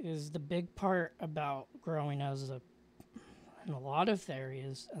 is the big part about growing in a lot of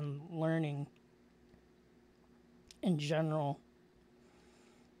areas and learning in general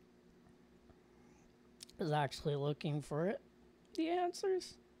is actually looking for the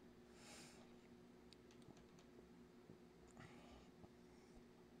answers.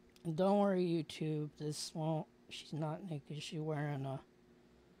 Don't worry, YouTube, this won't, she's not naked, she's wearing a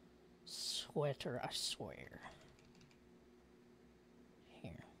sweater, I swear.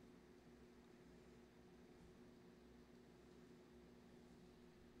 Here.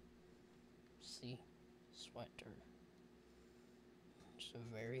 See? Sweater. It's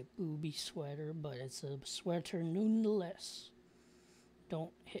a very booby sweater, but it's a sweater nonetheless.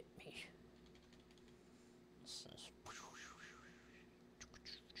 Don't hit me. This is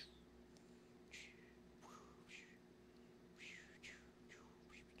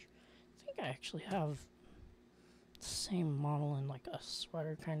I actually have the same model in like a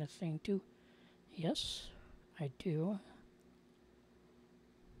sweater kind of thing too. Yes, I do.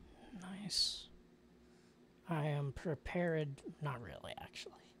 Nice. I am prepared. Not really,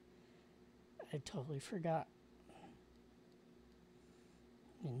 actually. I totally forgot.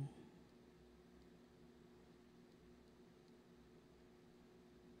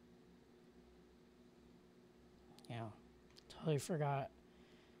 Yeah, totally forgot.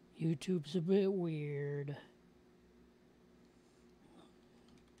 YouTube's a bit weird.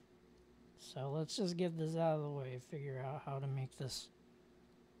 So let's just get this out of the way, figure out how to make this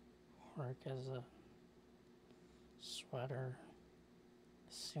work as a sweater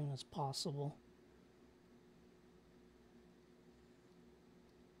as soon as possible.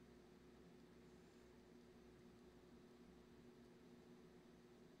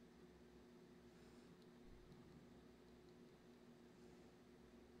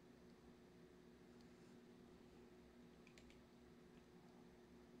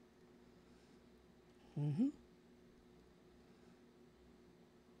 Mm-hmm.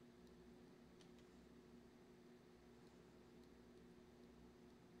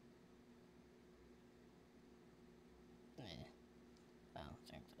 I don't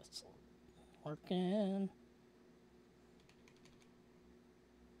think that's working.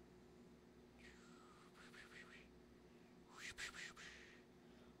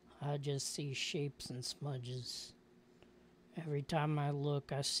 I just see shapes and smudges. Every time I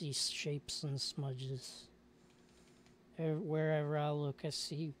look, I see shapes and smudges. Wherever I look, I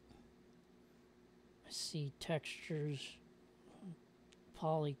see textures,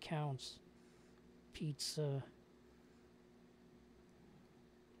 poly counts, pizza,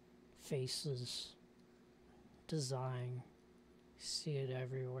 faces, design. See it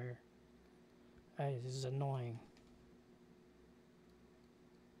everywhere. It's annoying.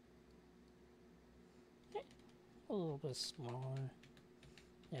 A little bit smaller.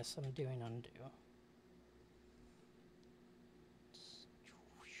 Yes, I'm doing undo.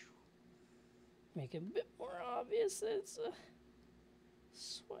 Make it a bit more obvious that it's a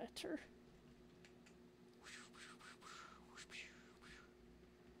sweater.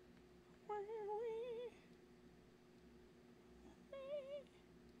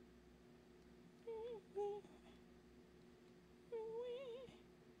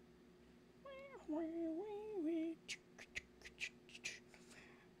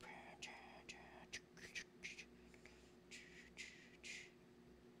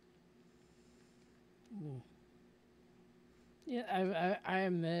 Yeah, I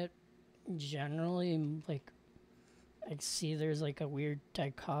admit, generally, like, I see there's like a weird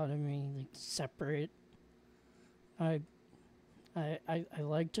dichotomy, like separate. I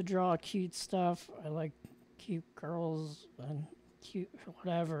like to draw cute stuff. I like cute girls and cute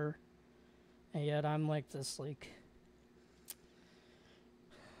whatever, and yet I'm like this like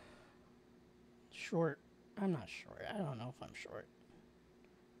short. I'm not short. I don't know if I'm short.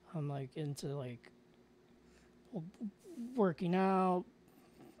 I'm like into like working out,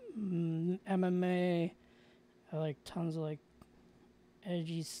 MMA. I like tons of like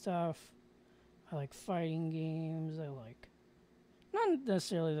edgy stuff. I like fighting games. I like, not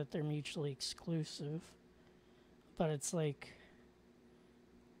necessarily that they're mutually exclusive, but it's like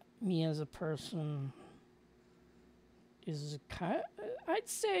me as a person is I'd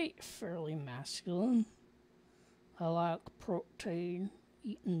say fairly masculine. I like protein,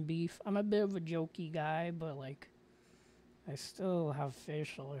 eating beef. I'm a bit of a jokey guy, but like I still have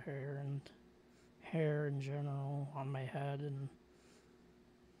facial hair and hair in general on my head, and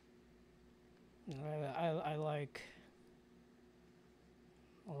I like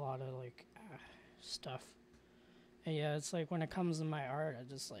a lot of like stuff. And yeah, it's like when it comes to my art, I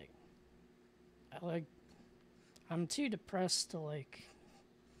just like I'm too depressed to like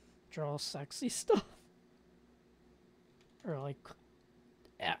draw sexy stuff or like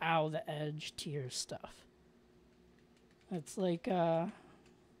out of the edge tier stuff. It's like it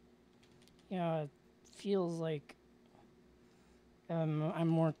feels like I'm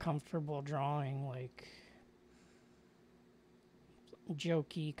more comfortable drawing like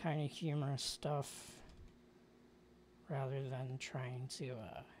jokey kind of humorous stuff rather than trying to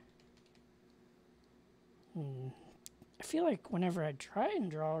I feel like whenever I try and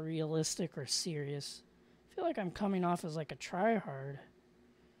draw realistic or serious, I feel like I'm coming off as like a tryhard.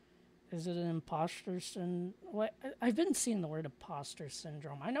 Is it an imposter syndrome? What I've been seeing the word imposter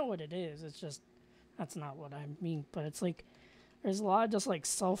syndrome. I know what it is. It's just that's not what I mean. But it's like there's a lot of just like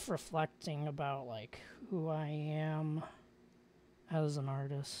self-reflecting about like who I am as an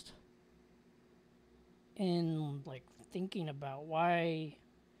artist, and like thinking about why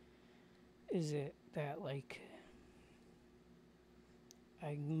is it that like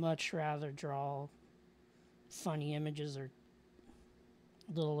I much rather draw funny images or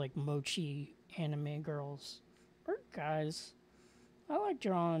little like mochi anime girls or guys. I like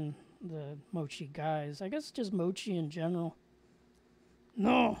drawing the mochi guys. I guess just mochi in general.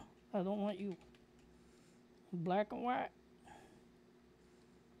 No, I don't want you black and white.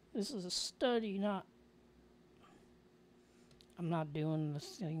 This is a study, not. I'm not doing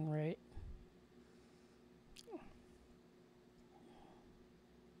this thing right.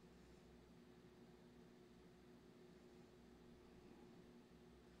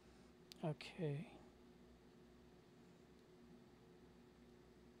 Okay.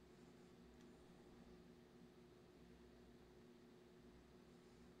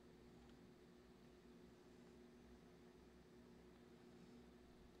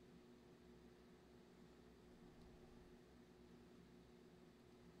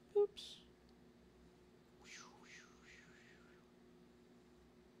 Oops.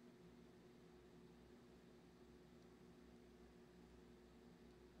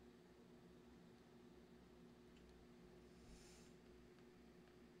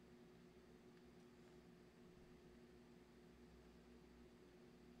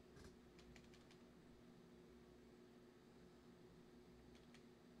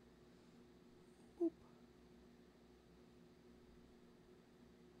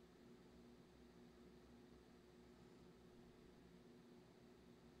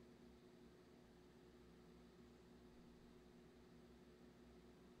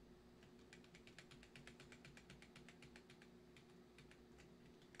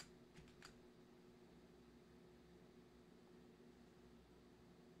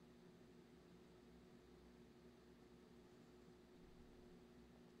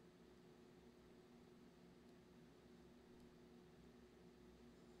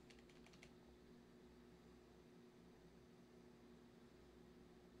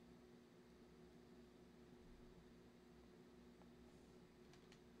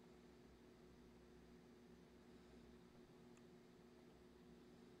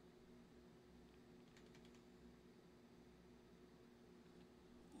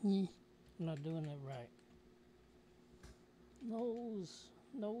 I'm not doing it right. Knows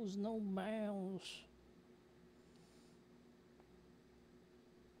no bounds.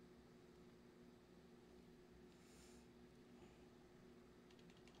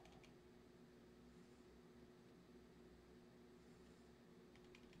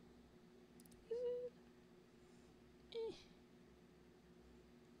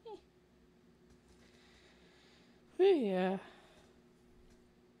 But yeah.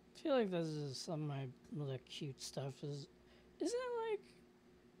 I feel like this is some of my the cute stuff. Isn't it like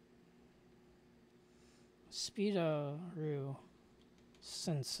Speedo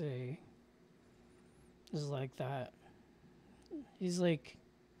Sensei is like that? He's like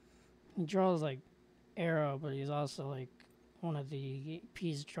he draws like Arrow, but he's also like one of the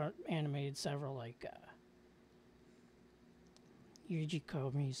animated several like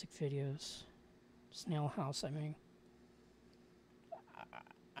Yujiko music videos. Snail House, I mean.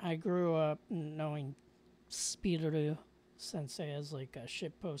 I grew up knowing Speedo Sensei as like a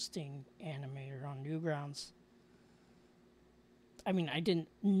shitposting animator on Newgrounds. I mean, I didn't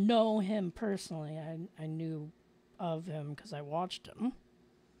know him personally. I knew of him because I watched him.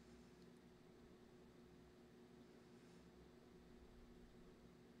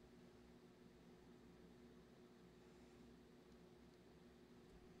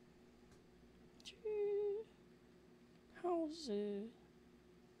 How's it?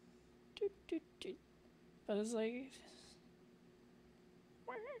 But it's like...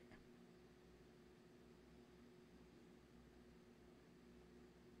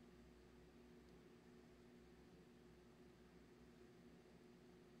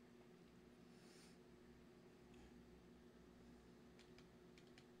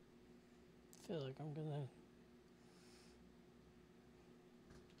 I feel like I'm gonna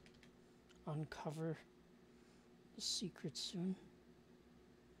uncover the secret soon.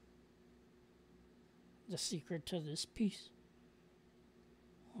 The secret to this piece.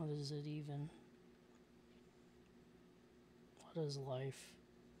 What is it even? What is life?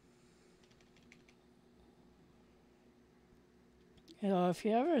 You know, if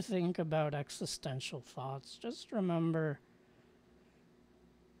you ever think about existential thoughts, just remember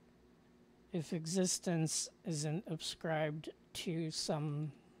if existence isn't ascribed to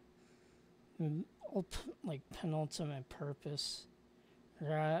some like penultimate purpose,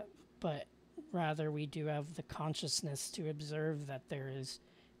 but rather we do have the consciousness to observe that there is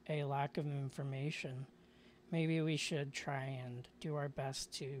a lack of information, maybe we should try and do our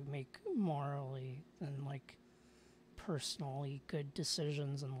best to make morally and like personally good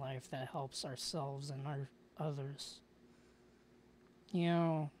decisions in life that helps ourselves and our others. You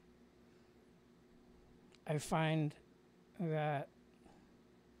know, I find that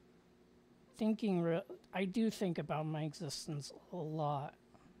I do think about my existence a lot.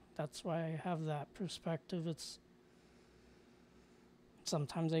 That's why I have that perspective. It's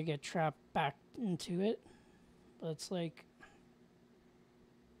sometimes I get trapped back into it, but it's like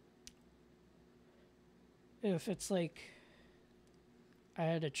if it's like I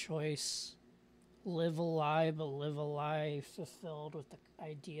had a choice, live a lie, but live a lie fulfilled with the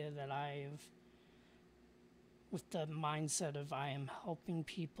idea that with the mindset of I am helping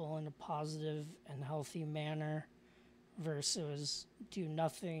people in a positive and healthy manner versus do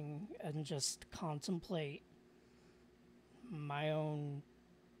nothing and just contemplate my own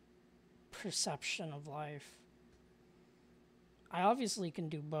perception of life. I obviously can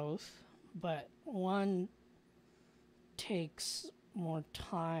do both, but one takes more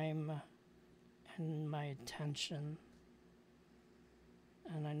time and my attention,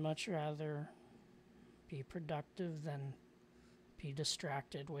 and I'd much rather be productive than be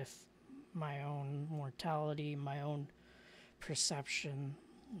distracted with my own mortality, my own perception.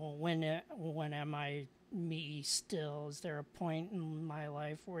 Well, when am I me still? Is there a point in my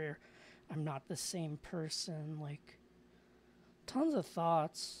life where I'm not the same person? Like, tons of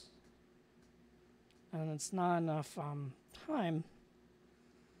thoughts, and it's not enough time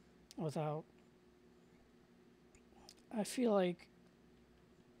without... I feel like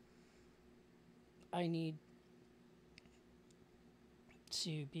I need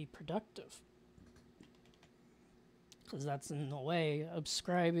to be productive, because that's in a way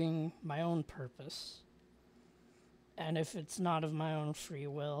ascribing my own purpose. And if it's not of my own free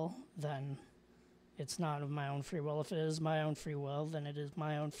will, then it's not of my own free will. If it is my own free will, then it is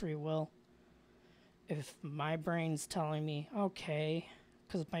my own free will. If my brain's telling me, okay,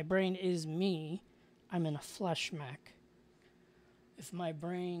 because my brain is me, I'm in a flesh mech. If my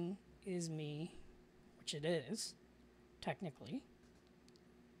brain is me, which it is, technically,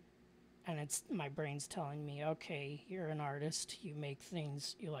 And it's my brain's telling me, okay, you're an artist, you make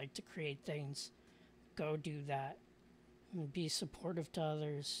things, you like to create things, go do that. And be supportive to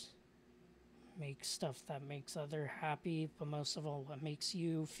others. Make stuff that makes other happy, but most of all, what makes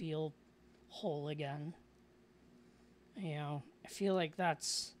you feel whole again. You know, I feel like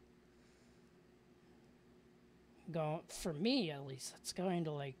that's going, for me at least, that's going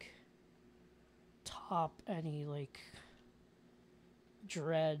to like top any like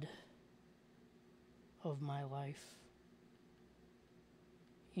dread of my life.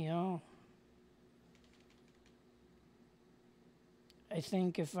 You know, I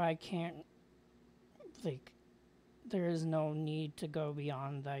think if I can't, like, there is no need to go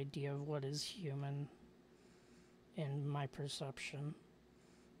beyond the idea of what is human in my perception.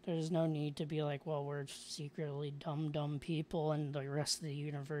 There's no need to be like, well, we're secretly dumb people and the rest of the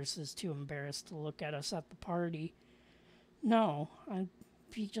universe is too embarrassed to look at us at the party. No, I'd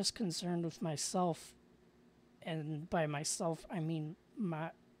be just concerned with myself. And by myself, I mean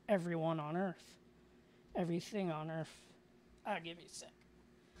everyone on Earth. Everything on Earth. Give me a sec.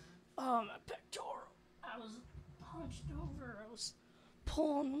 My pectoral. I was hunched over. I was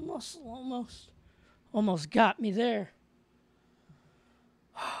pulling the muscle almost. Almost got me there.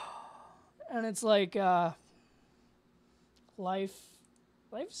 And it's like,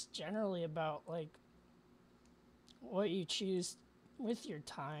 life's generally about, like, what you choose with your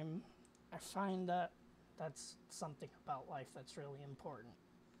time. I find that that's something about life that's really important.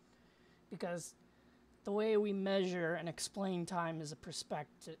 Because the way we measure and explain time is a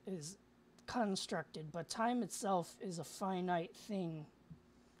perspective, is constructed, but time itself is a finite thing.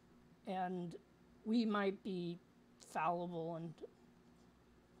 And we might be fallible and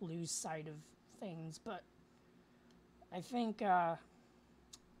lose sight of things, but I think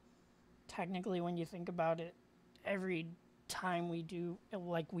technically when you think about it, every time we do,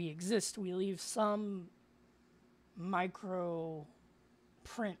 like, we exist, we leave some micro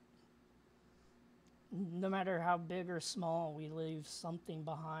print. No matter how big or small, we leave something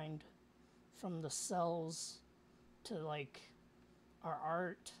behind, from the cells to like our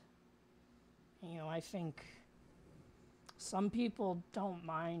art. You know, I think some people don't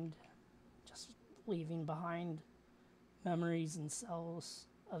mind just leaving behind memories and cells.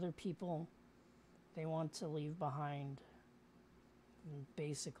 Other people, they want to leave behind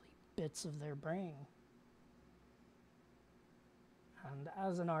basically bits of their brain. And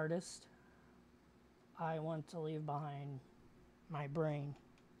as an artist, I want to leave behind my brain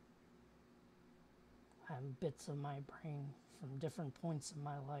and bits of my brain from different points in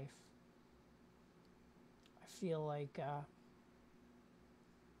my life. I feel like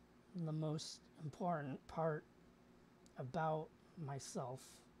the most important part about myself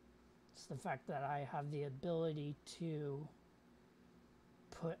is the fact that I have the ability to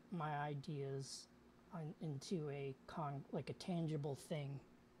put my ideas into a tangible thing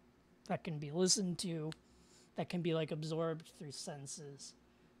that can be listened to, that can be like absorbed through senses,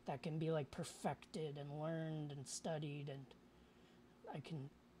 that can be like perfected and learned and studied, and I can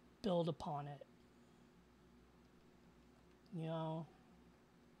build upon it. You know,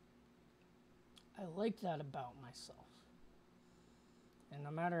 I like that about myself. And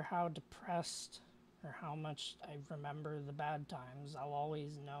no matter how depressed or how much I remember the bad times, I'll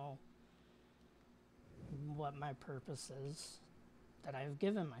always know what my purpose is that I've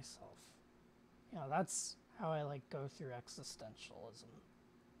given myself. You know, that's how I like go through existentialism.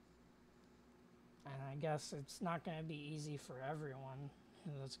 And I guess it's not going to be easy for everyone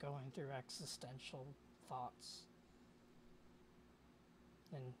that's going through existential thoughts.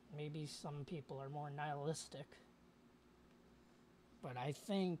 And maybe some people are more nihilistic. But I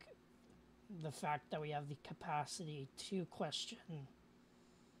think the fact that we have the capacity to question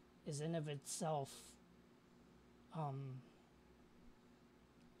is in of itself an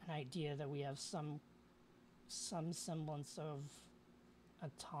idea that we have some semblance of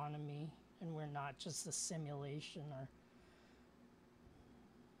autonomy, and we're not just a simulation or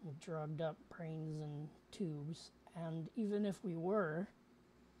drugged up brains and tubes. And even if we were,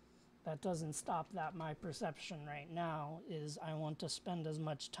 that doesn't stop that. My perception right now is I want to spend as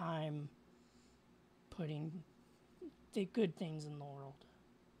much time putting the good things in the world.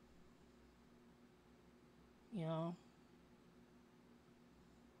 You know?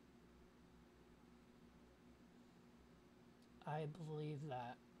 I believe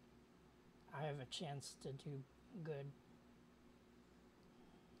that I have a chance to do good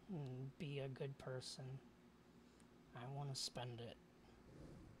and be a good person. I want to spend it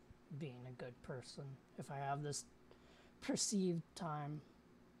being a good person. If I have this perceived time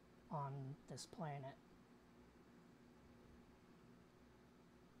on this planet.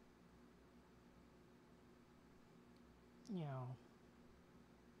 you know,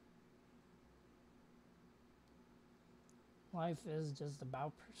 life is just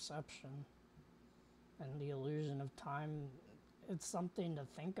about perception and the illusion of time. It's something to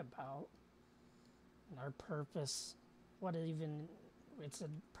think about. And our purpose,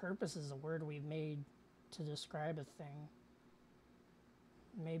 purpose is a word we've made to describe a thing.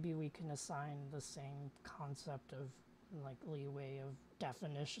 Maybe we can assign the same concept of like leeway of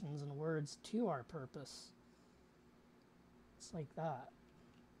definitions and words to our purpose. It's like that.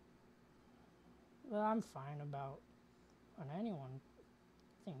 But I'm fine about when anyone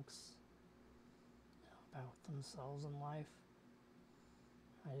thinks about themselves in life.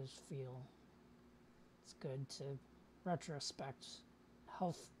 I just feel it's good to retrospect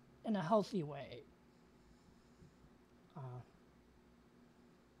health in a healthy way.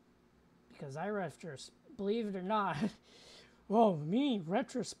 Because believe it or not, whoa, me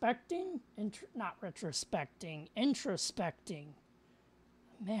retrospecting? Introspecting.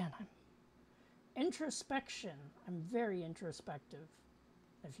 Man, introspection. I'm very introspective.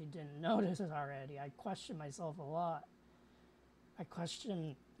 If you didn't notice it already, I question myself a lot. I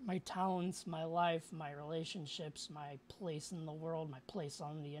question my talents, my life, my relationships, my place in the world, my place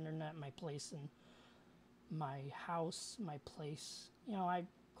on the internet, my place in my house, my place. You know, I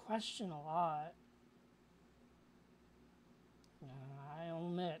question a lot. I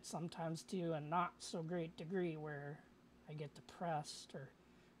admit sometimes to a not so great degree where I get depressed or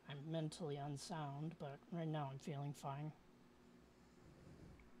I'm mentally unsound, but right now I'm feeling fine.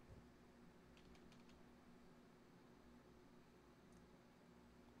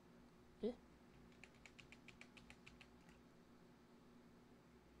 Yeah.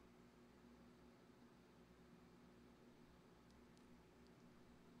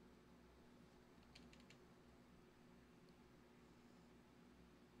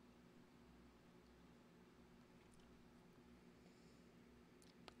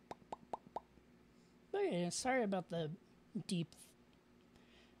 But yeah, sorry about the the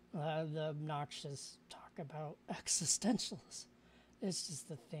obnoxious talk about existentialism. It's just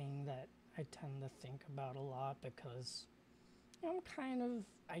the thing that I tend to think about a lot because I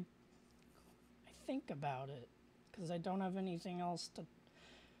think about it because I don't have anything else to,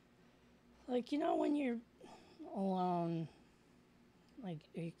 like, when you're alone, like,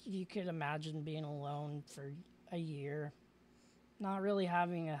 you could imagine being alone for a year, not really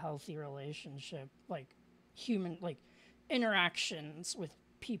having a healthy relationship, like interactions with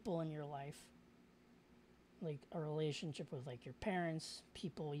people in your life, like a relationship with like your parents,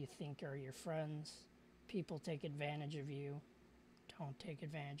 people you think are your friends, people take advantage of you, don't take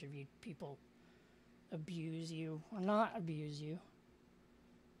advantage of you, people abuse you or not abuse you,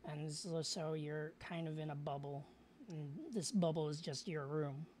 and so you're kind of in a bubble, and this bubble is just your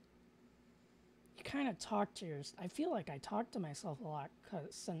room. You kind of I feel like I talk to myself a lot,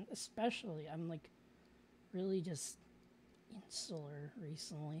 and especially I'm like really just insular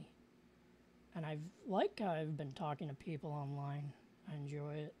recently, and I've been talking to people online. I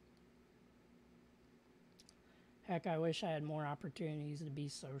enjoy it. Heck, I wish I had more opportunities to be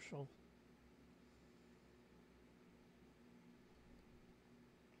social.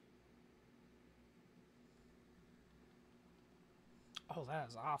 Oh, that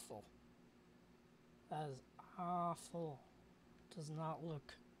is awful. That is awful. Does not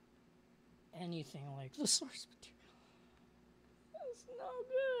look anything like the source material. That's no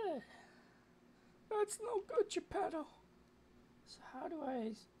good. That's no good, Geppetto. So how do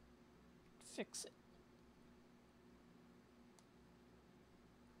I fix it?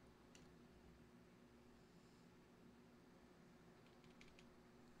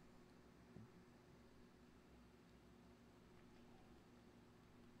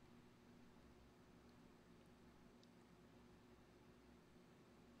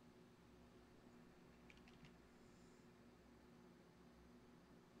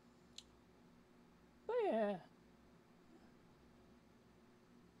 But yeah.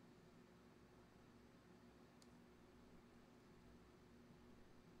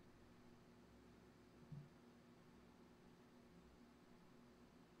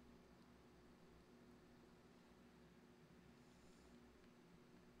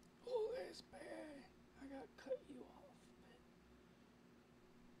 Oh, that's bad. I gotta cut you off.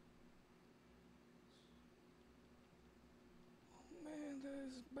 Oh man, that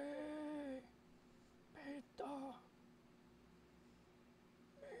is bad. Bad dog.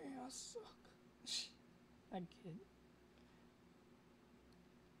 Man, I suck. I kid.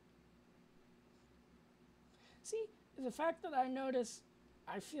 See, the fact that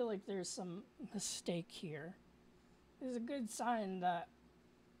I feel like there's some mistake here is a good sign that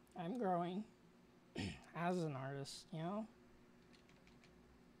I'm growing. as an artist, you know?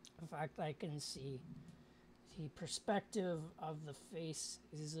 In fact, I can see the perspective of the face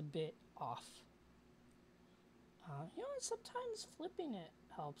is a bit off. You know, sometimes flipping it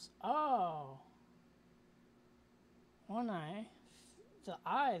helps. Oh! One eye, the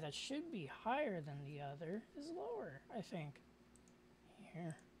eye that should be higher than the other is lower, I think.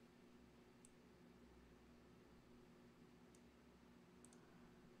 Here.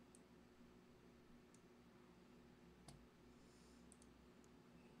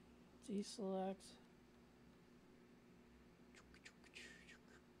 Deselect.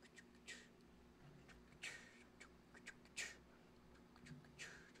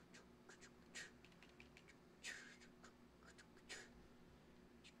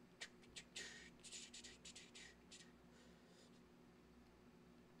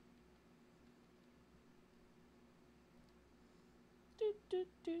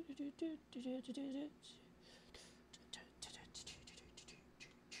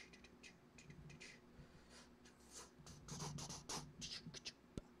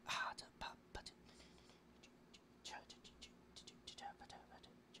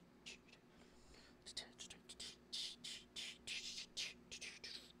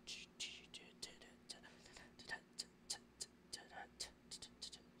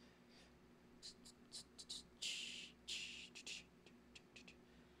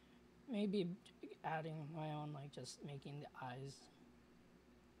 Maybe adding my own, like just making the eyes.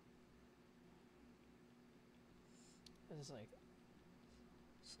 It's like,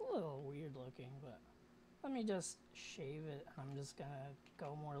 it's a little weird looking, but let me just shave it. I'm just gonna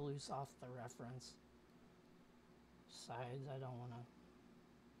go more loose off the reference. Sides, I don't wanna.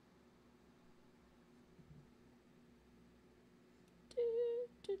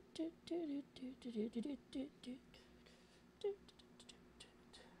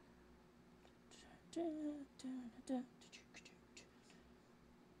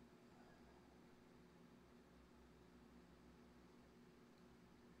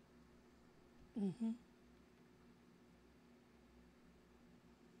 Mm-hmm.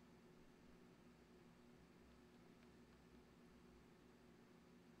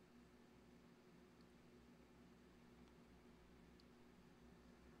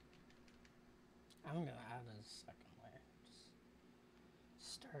 I'm gonna add a second layer.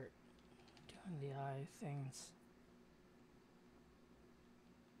 Just start doing the eye things.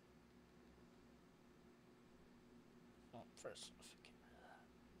 Oh, first off, get rid of that.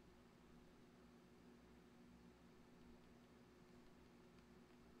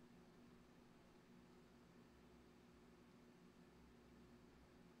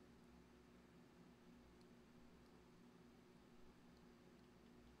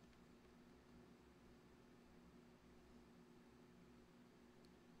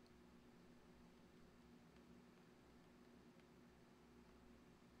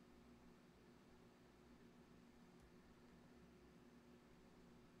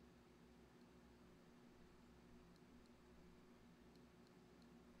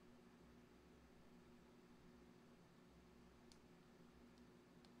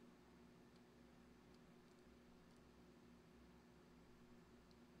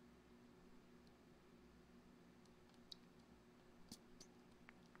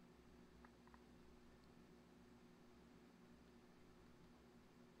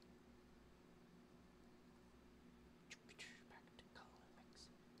 Back to color mix.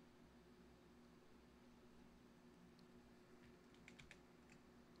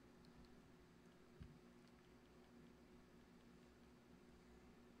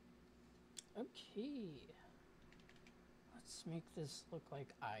 Okay. Let's make this look like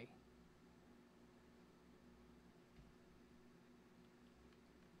eye.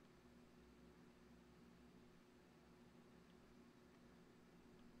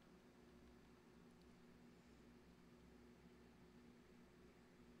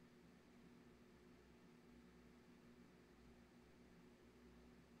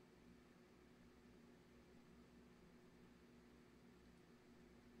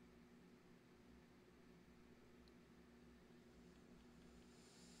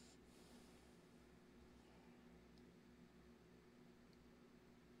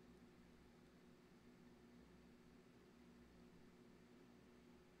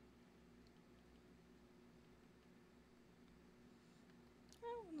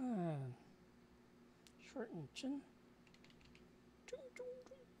 I wanna shorten chin.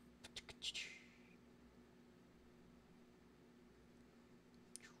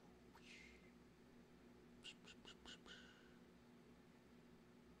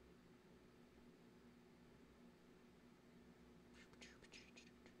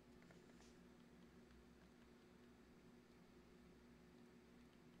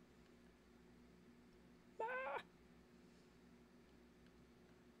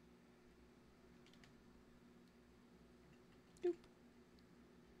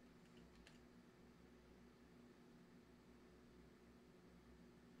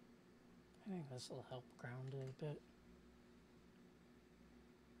 think this will help ground it a bit.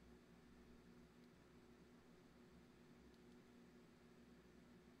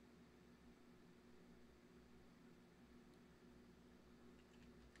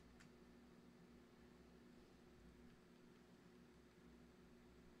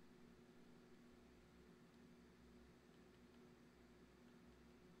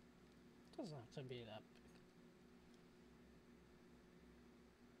 Doesn't have to be that big.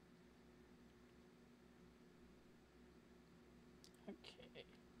 Okay.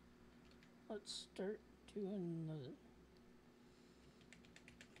 Let's start doing the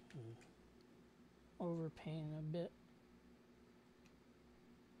overpainting a bit.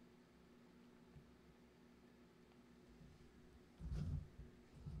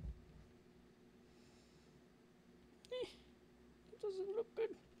 It doesn't look good.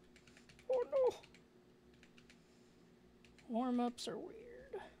 Oh no! Warm-ups are weird.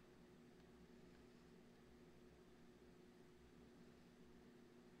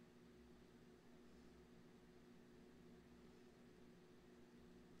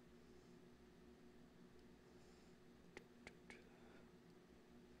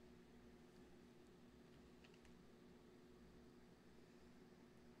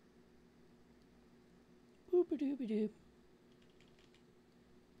 Boop-a-doop-a-doop.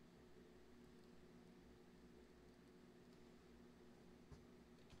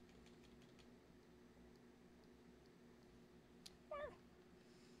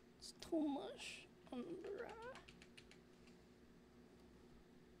 It's too much under eye.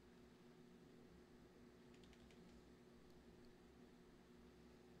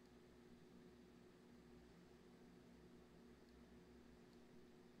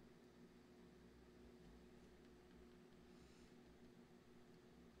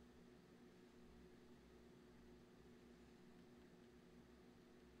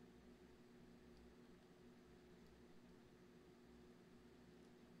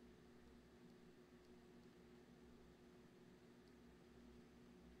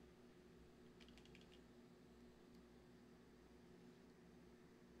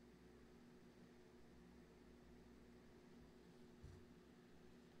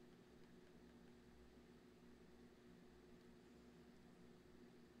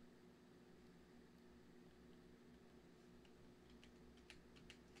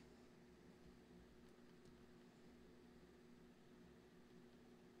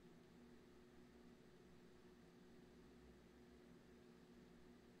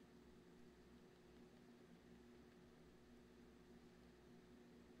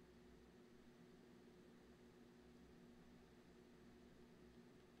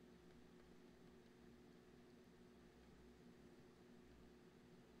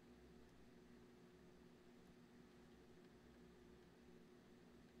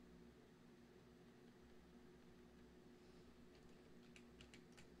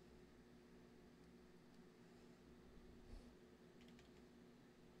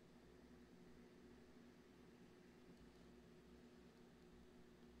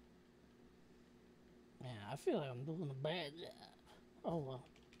 Yeah, I feel like I'm doing a bad job. Oh well.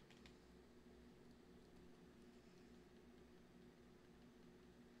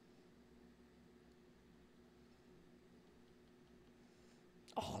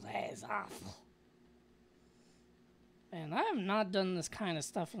 Oh, that is awful. Man, I have not done this kind of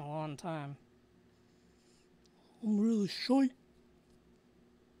stuff in a long time. I'm really shite.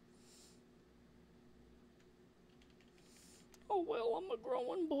 Oh well, I'm a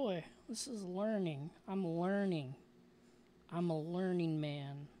growing boy. This is learning. I'm learning. I'm a learning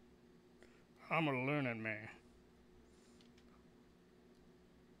man. I'm a learning man.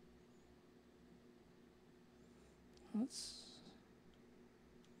 Let's...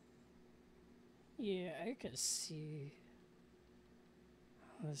 Yeah, I could see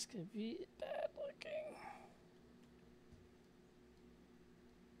this could be bad looking.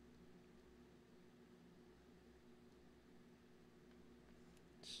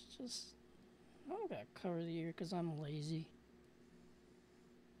 It's just... I don't gotta cover the ear because I'm lazy.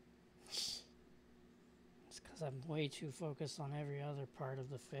 It's because I'm way too focused on every other part of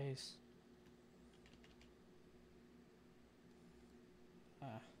the face.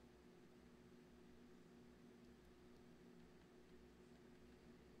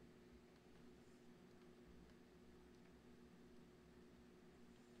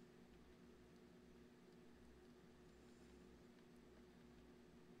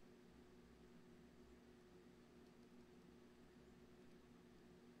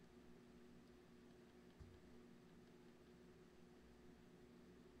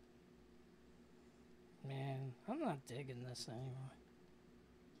 Man, I'm not digging this anymore.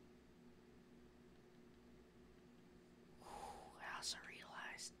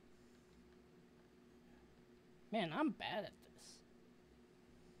 Man, I'm bad at this.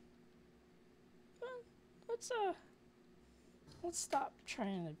 Well, let's stop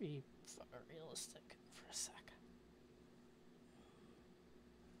trying to be realistic for a sec.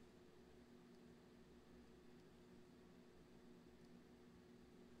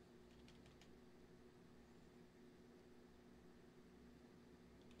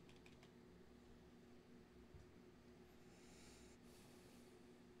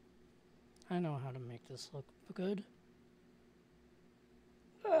 I know how to make this look good.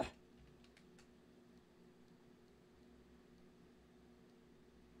 Ugh.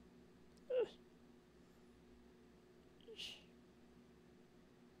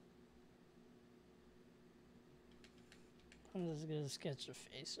 I'm just gonna sketch a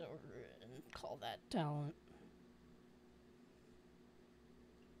face over it and call that talent.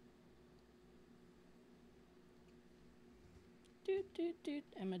 Doot.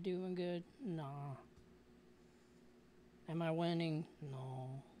 Am I doing good? Nah. Am I winning?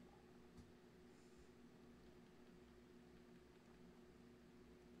 No.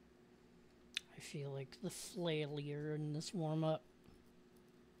 I feel like the flailier in this warm-up.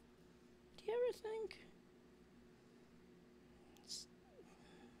 Do you ever think?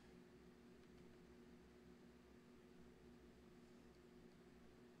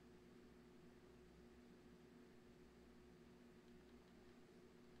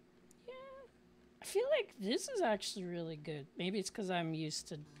 I feel like this is actually really good. Maybe it's because I'm used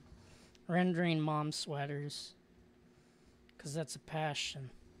to rendering mom sweaters. Because that's a passion.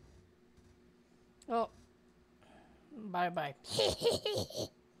 Well, bye-bye.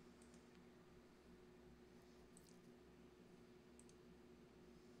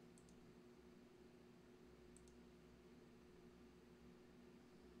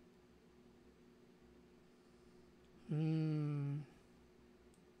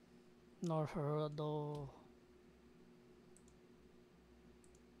 Naruhodo.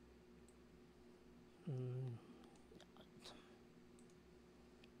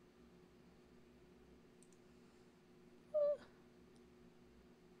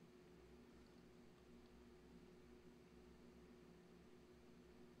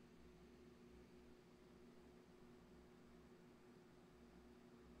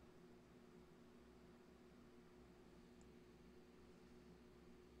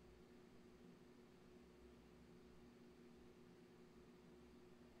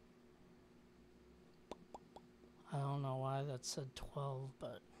 I don't know why that said 12,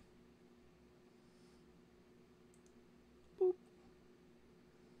 but... Boop.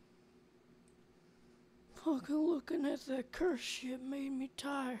 Fucking looking at that curse shit made me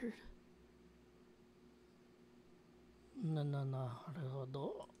tired.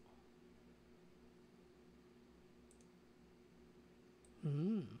 Naruhodo.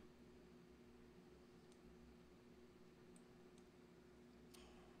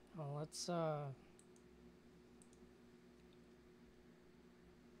 Well, let's, I'm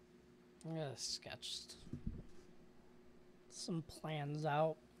gonna sketch some plans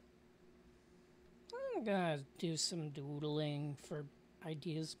out. I'm gonna do some doodling for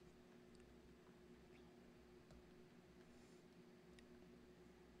ideas.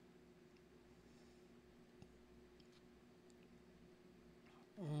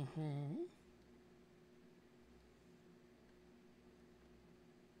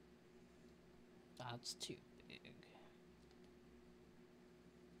 That's too big.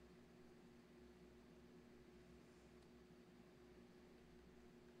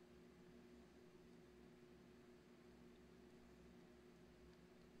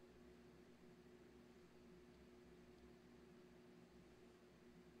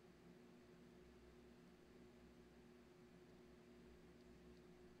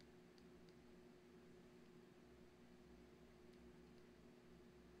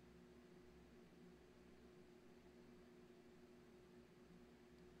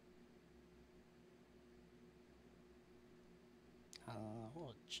 I don't know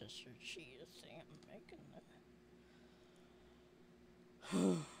what Cheshire Cheetah thing I'm making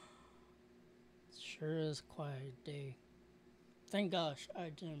there. It sure is a quiet day. Thank gosh, I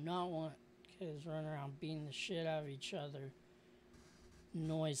do not want kids running around beating the shit out of each other.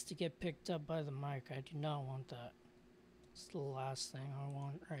 Noise to get picked up by the mic. I do not want that. It's the last thing I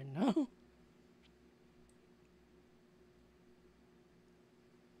want right now.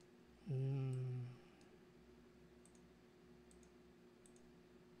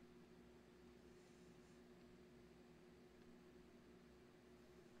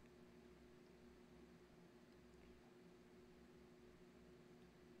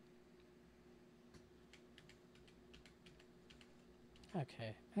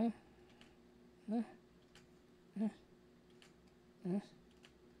 Okay.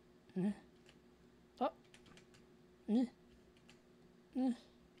 Oh.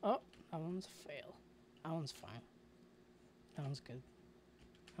 Oh, that one's a fail. That one's fine. That one's good.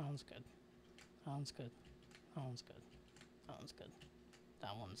 That one's good. That one's good. That one's good. That one's good.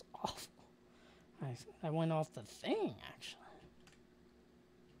 That one's awful. I went off the thing, actually.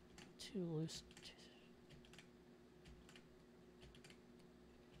 Too loose.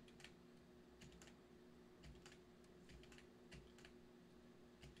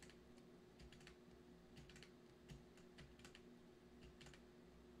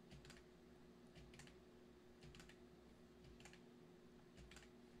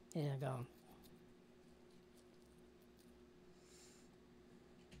 Yeah, go.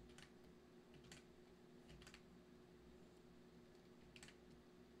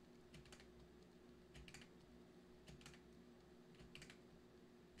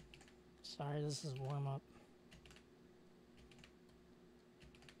 Sorry, this is warm up.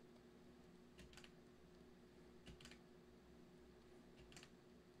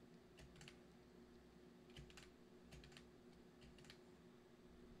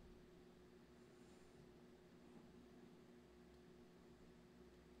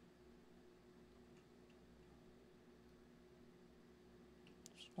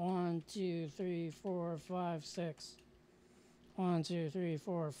 One, two, three, four, five, six. 1, 2, 3,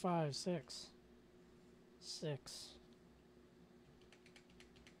 4, 5, 6. 6.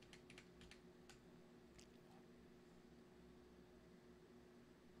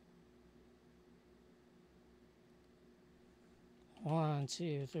 One,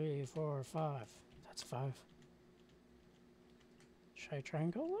 two, three, four, 5. That's 5. Should I try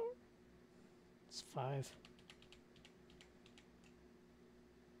and go lower? It's 5.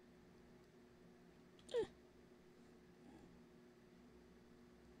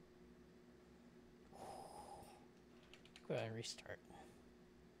 Go ahead, restart.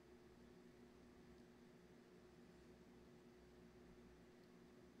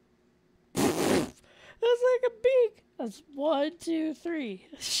 That's like a beak. That's 1, 2, 3.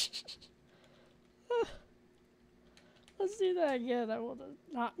 Let's do that again. I will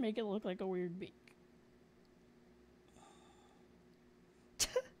not make it look like a weird beak.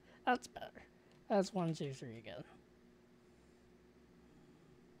 That's better. That's 1, 2, 3 again.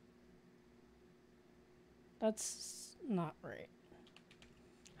 That's not right.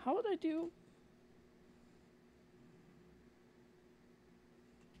 How would I do?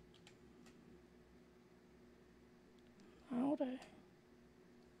 How would I?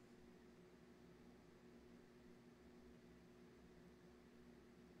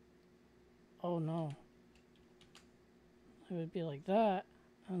 Oh no. It would be like that,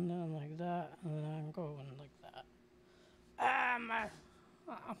 and then like that, and then I'm going like that.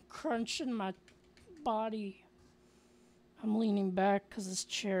 I'm crunching my body. I'm leaning back because this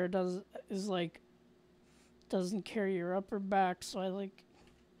chair doesn't carry your upper back, so I like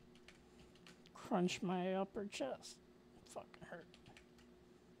crunch my upper chest. Fucking hurt.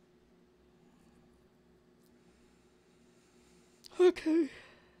 Okay,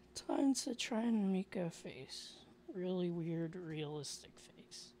 time to try and make a face. Really weird, realistic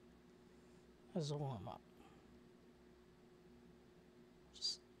face as a warm up.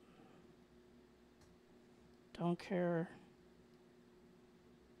 Just don't care.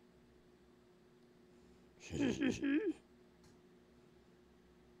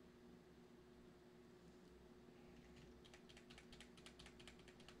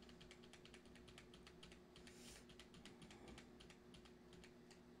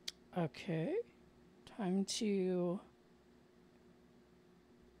 Okay, time to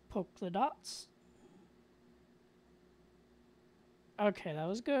poke the dots. Okay, that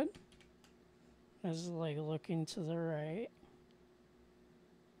was good. This is like looking to the right.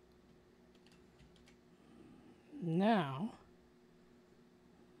 Now,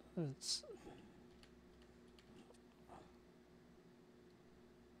 let's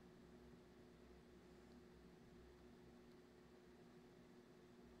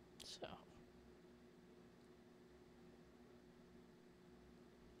so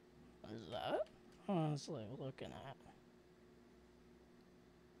what is that? Oh, it's like looking at.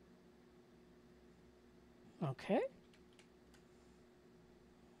 Okay.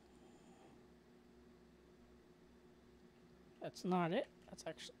 That's not it. That's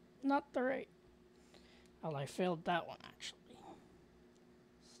actually not the right. Well, I failed that one actually.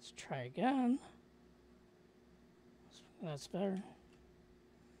 Let's try again. That's better.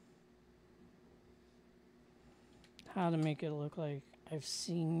 How to make it look like I've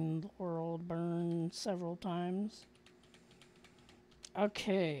seen the world burn several times.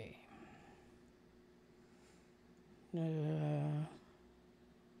 Okay.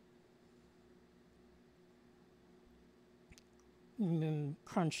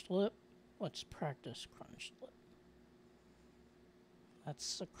 Crunched lip. Let's practice crunched lip.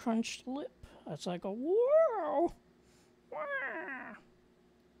 That's a crunched lip. That's like a whoa. Wow.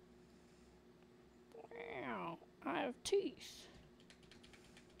 Wow. I have teeth.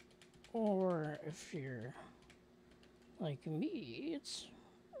 Or if you're like me, it's.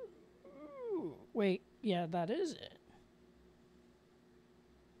 Ooh. Wait, yeah, that is it.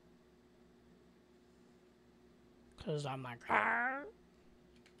 Because I'm like, ah.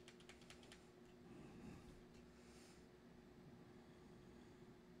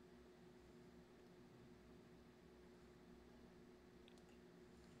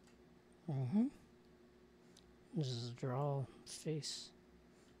 Mm-hmm. Just draw face.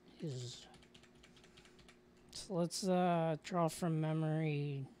 His. So let's draw from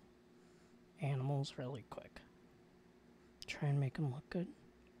memory animals really quick. Try and make them look good.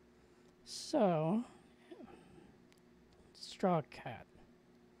 So, let's draw a cat.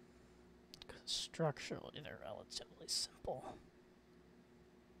 Because structurally they're relatively simple.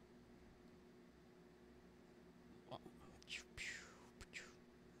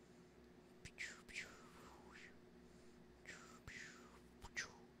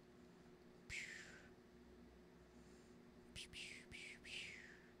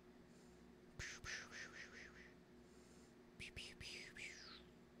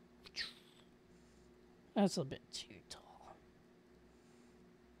 That's a bit too tall.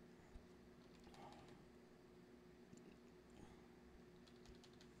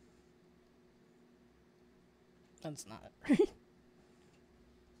 That's not right.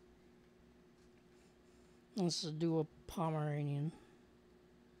 Let's do a Pomeranian.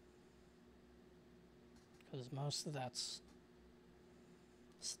 Because most of that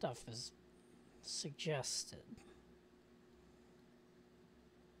stuff is suggested.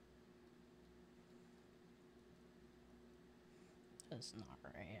 That's not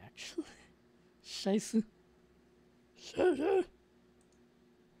right, actually. Scheiße. Scheiße.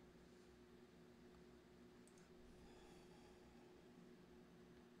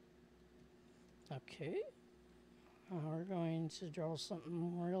 Okay. We're going to draw something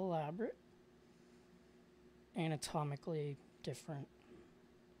more elaborate. Anatomically different.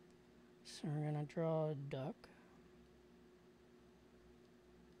 So we're going to draw a duck.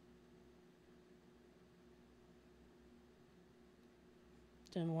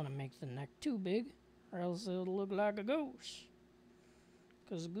 Didn't want to make the neck too big, or else it'll look like a goose.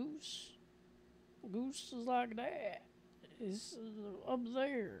 Because goose is like that. It's up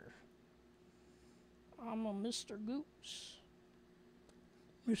there. I'm a Mr. Goose.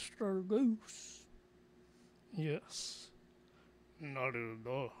 Mr. Goose. Yes. Not at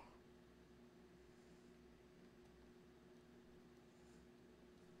all.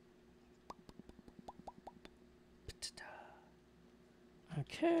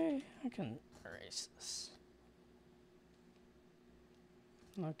 Okay, I can erase this.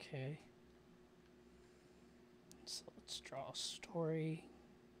 Okay. So let's draw a story.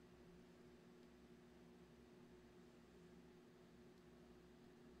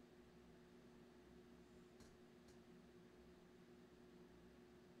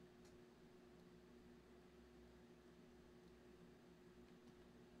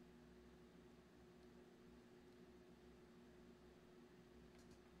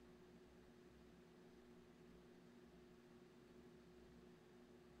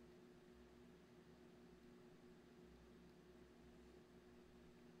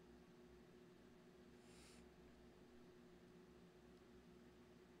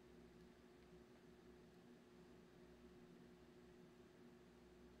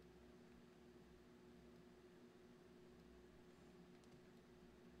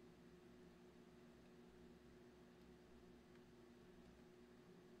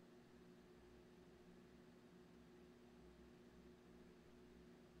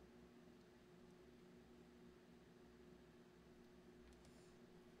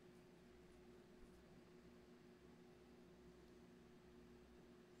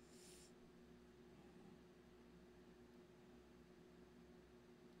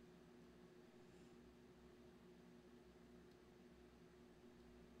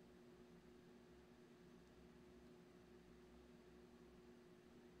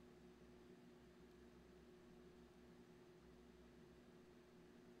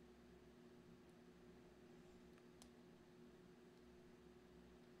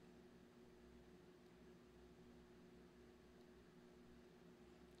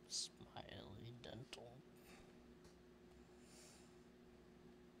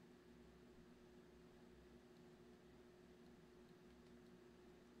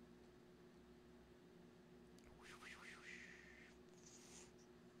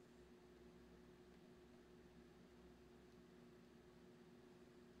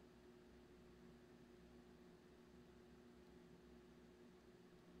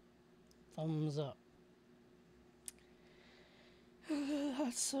 Thumbs up.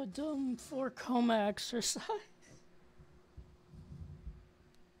 That's so dumb for coma exercise.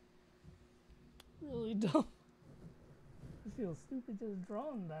 Really dumb. I feel stupid just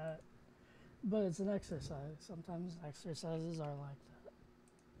drawing that. But it's an exercise. Sometimes exercises are like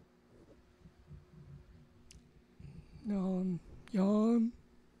that. Yawn. Yawn.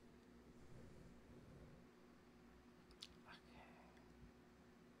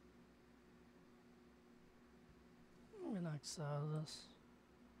 I'm gonna X out of this.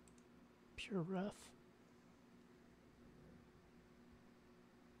 Pure ref.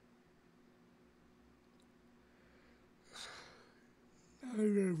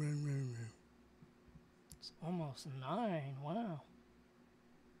 It's almost 9. Wow.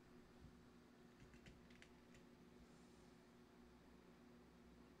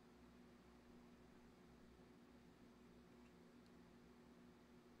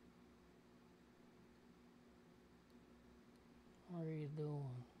 What are you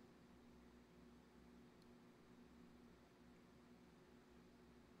doing?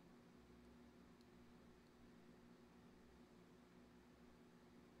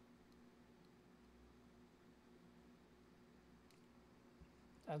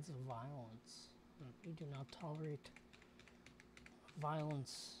 That's violence. We do not tolerate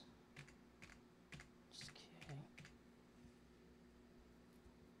violence. Just kidding.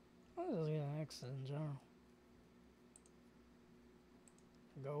 I was just gonna exit in general.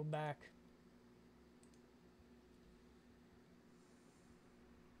 Go back.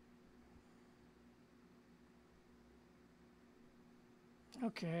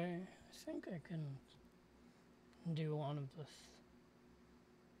 Okay, I think I can do one of this.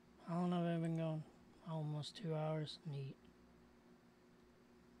 How long have I been going? Almost 2 hours. Neat.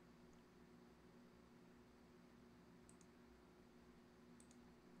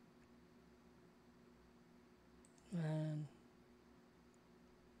 Man.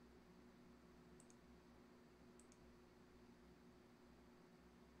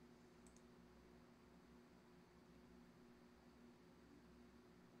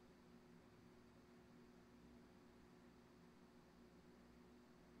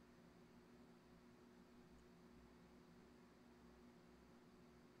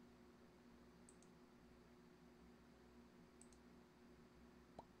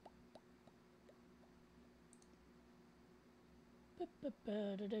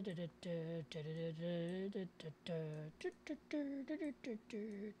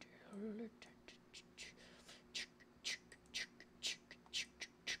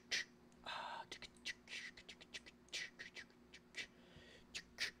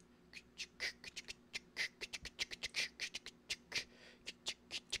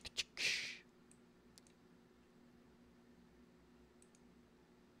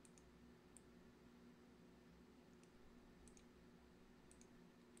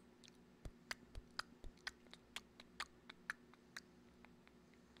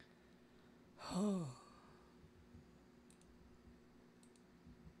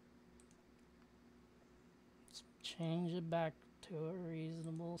 Let's change it back to a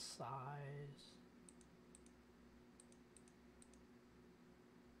reasonable size.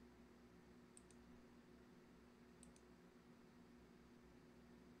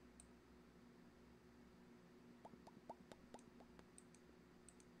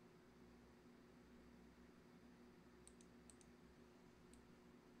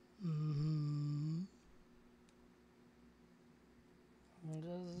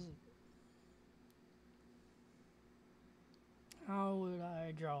 How would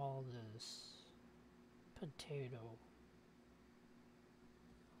I draw this potato?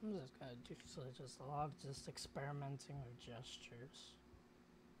 I'm just gonna do just a lot of just experimenting with gestures.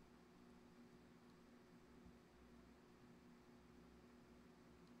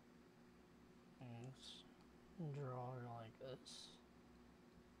 And just draw it like this.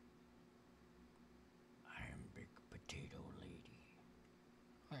 I am big potato lady.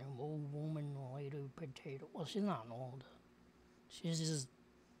 I am old woman lady potato. Well, she's not old. She's just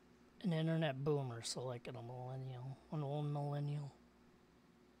an internet boomer, so like a millennial, an old millennial.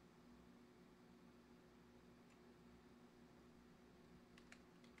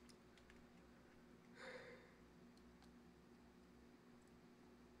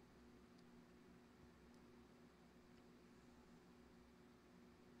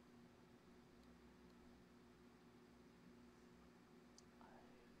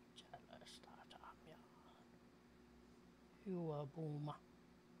 You a boomer.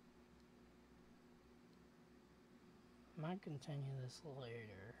 Might continue this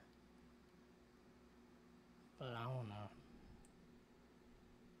later, but I don't know.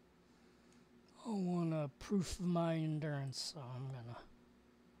 I want a proof of my endurance, so I'm gonna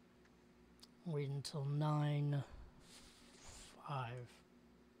wait until 9:05.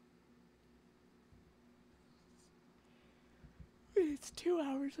 It's 2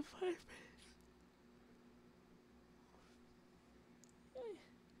 hours and 5 minutes.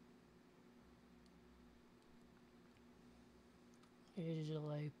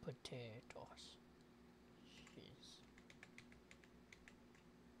 Usually potatoes. Jeez.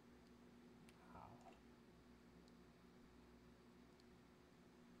 Ow.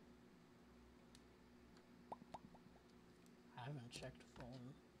 I haven't checked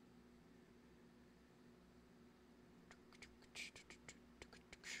phone.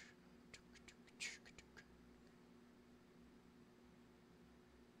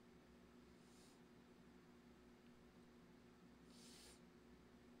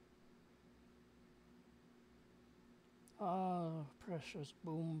 Ah, precious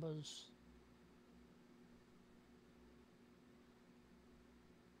boombas.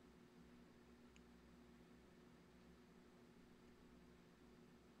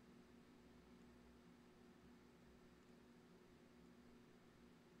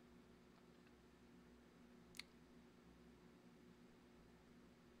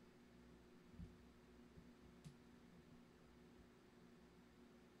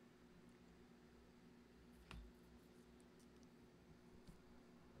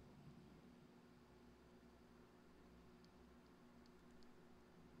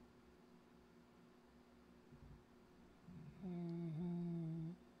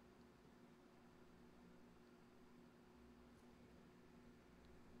 Mm-hmm.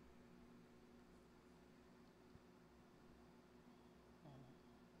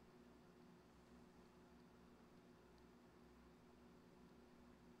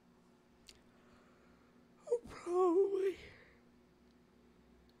 Probably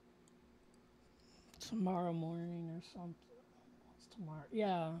tomorrow morning or something. What's tomorrow?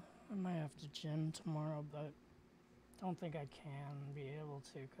 Yeah, I might have to gym tomorrow, but don't think I can be able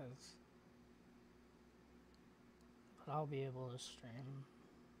to, but I'll be able to stream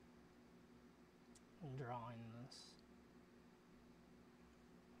drawing this.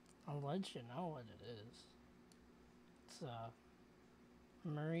 I'll let you know what it is. It's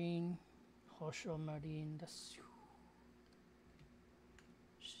Marine, Hosho Marine desu.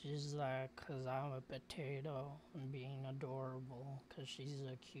 She's like, 'cause I'm a potato and being adorable, 'cause she's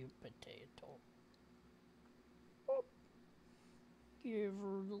a cute potato. Oh, give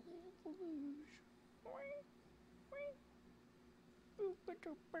her the illusion. Wow.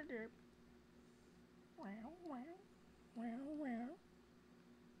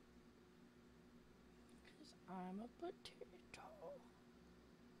 'Cause I'm a potato.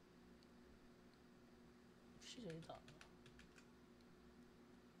 She's a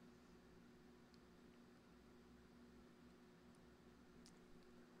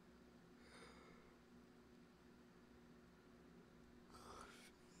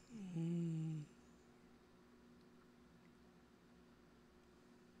Mm.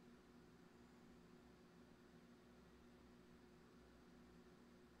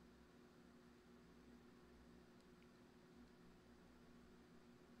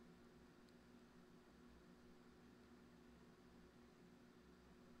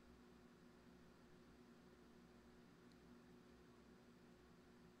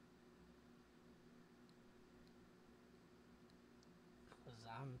 Cause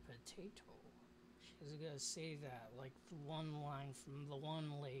I'm a potato. She's gonna say that like the one line from the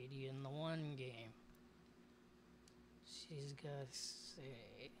one lady in the one game. She's gonna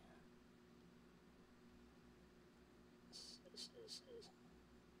say.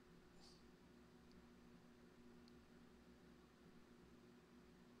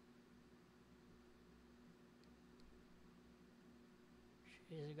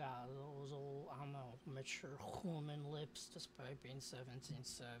 She's got those old, I don't know, mature human lips despite being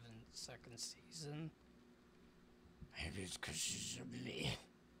 17-7 second season. Maybe it's because she's a me.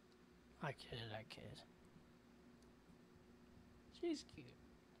 I kid. She's cute.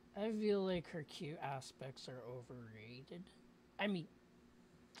 I feel like her cute aspects are overrated. I mean,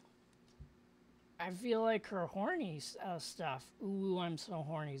 I feel like her horny stuff, ooh, I'm so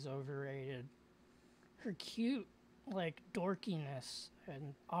horny, is overrated. Her cute, like, dorkiness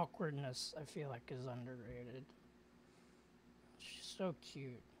and awkwardness, I feel like is underrated. She's so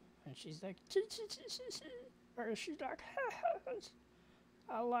cute. And she's like, or she's like,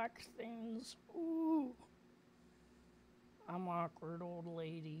 I like things, ooh. I'm awkward old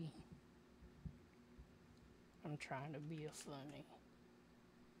lady. I'm trying to be a funny.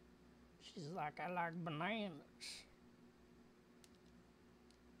 She's like, I like bananas.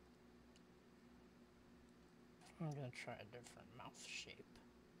 I'm gonna try a different mouth shape.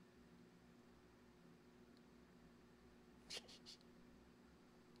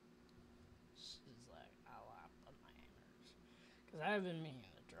 She's like, I like bananas. Because I've been meaning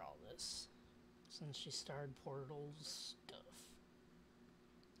to draw this since she started Portal's stuff.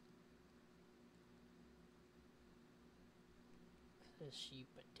 The sheep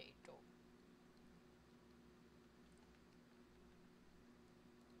potato.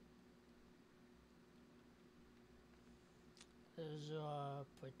 There's a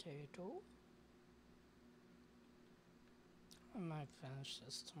potato. I might finish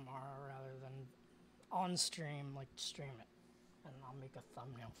this tomorrow rather than on stream, like stream it. And I'll make a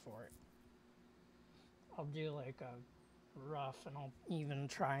thumbnail for it. I'll do like a rough and I'll even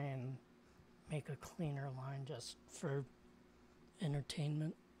try and make a cleaner line just for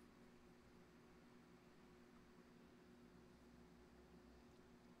entertainment.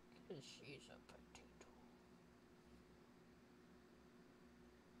 Cause she's a potato.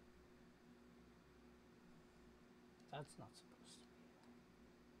 That's not supposed to be.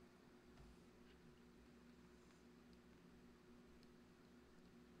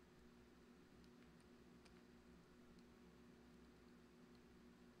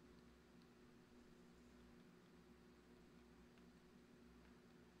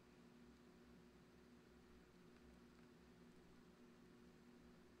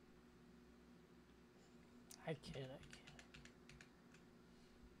 I kid.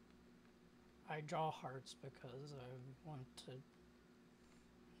 I draw hearts because I want to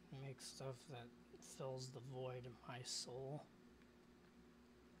make stuff that fills the void in my soul.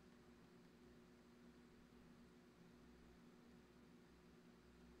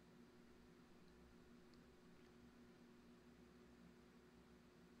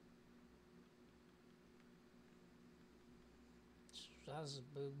 She has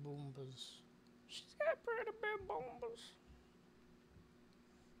big boombas. She's got pretty big boombas.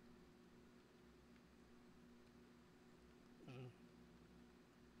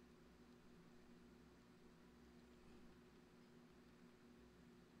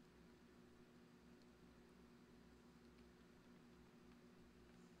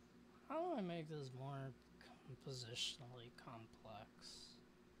 How do I make this more compositionally complex?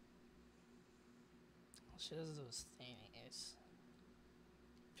 She has those thingies.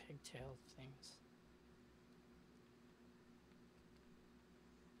 Pigtail things.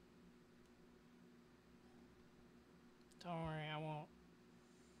 Don't worry, I won't.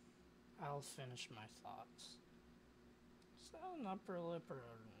 I'll finish my thoughts. Is that an upper lip or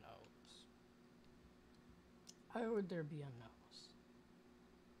a nose? How would there be a nose?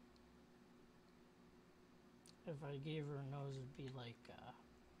 If I gave her a nose, it'd be like,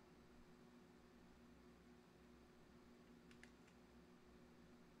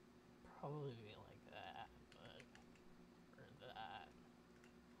 probably be like that, but, or that.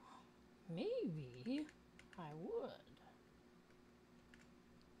 Maybe I would.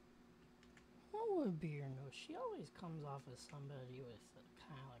 What would be your nose? She always comes off as somebody with a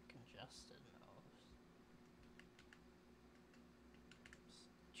kind of like congested nose.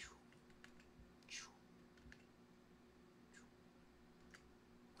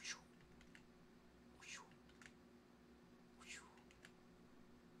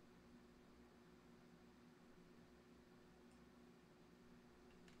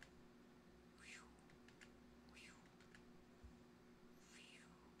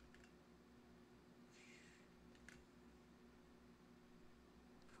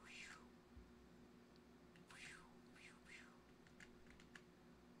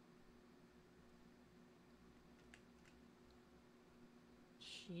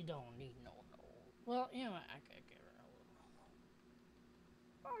 She don't need no nose. Well, you know what? I could give her a little.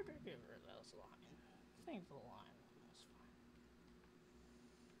 I could give her this line. I think the line was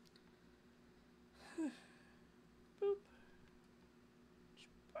fine. Boop.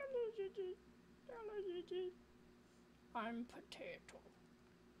 I'm potato.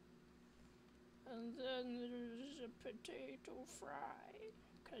 And then there's a potato fry.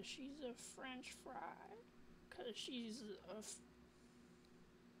 Cause she's a French fry. Cause she's a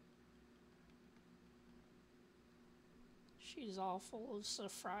she's all full of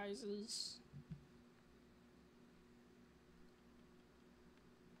surprises.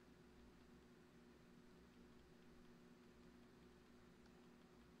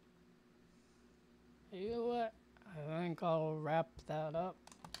 You know what? I think I'll wrap that up.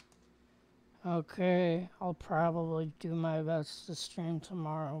 Okay, I'll probably do my best to stream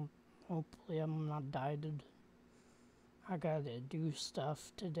tomorrow. Hopefully I'm not dieted. I gotta do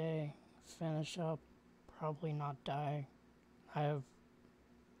stuff today. Finish up. Probably not die. I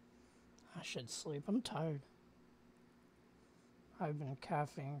should sleep. I'm tired. I've been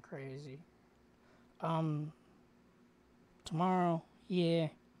caffeine crazy. Tomorrow, yeah,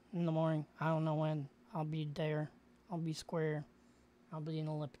 in the morning. I don't know when. I'll be there. I'll be square. I'll be an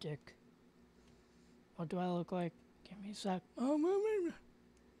elliptic. What do I look like? Give me a sec.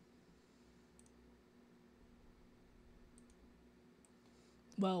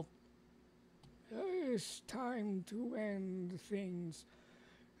 Well, it's time to end things.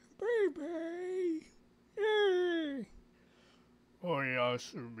 Baby! Yay!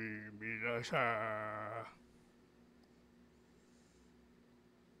 Oyasumi minasan.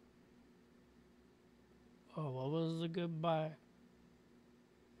 Oh, what was the goodbye?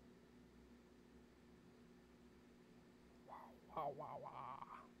 Wow, wow, wow, wow.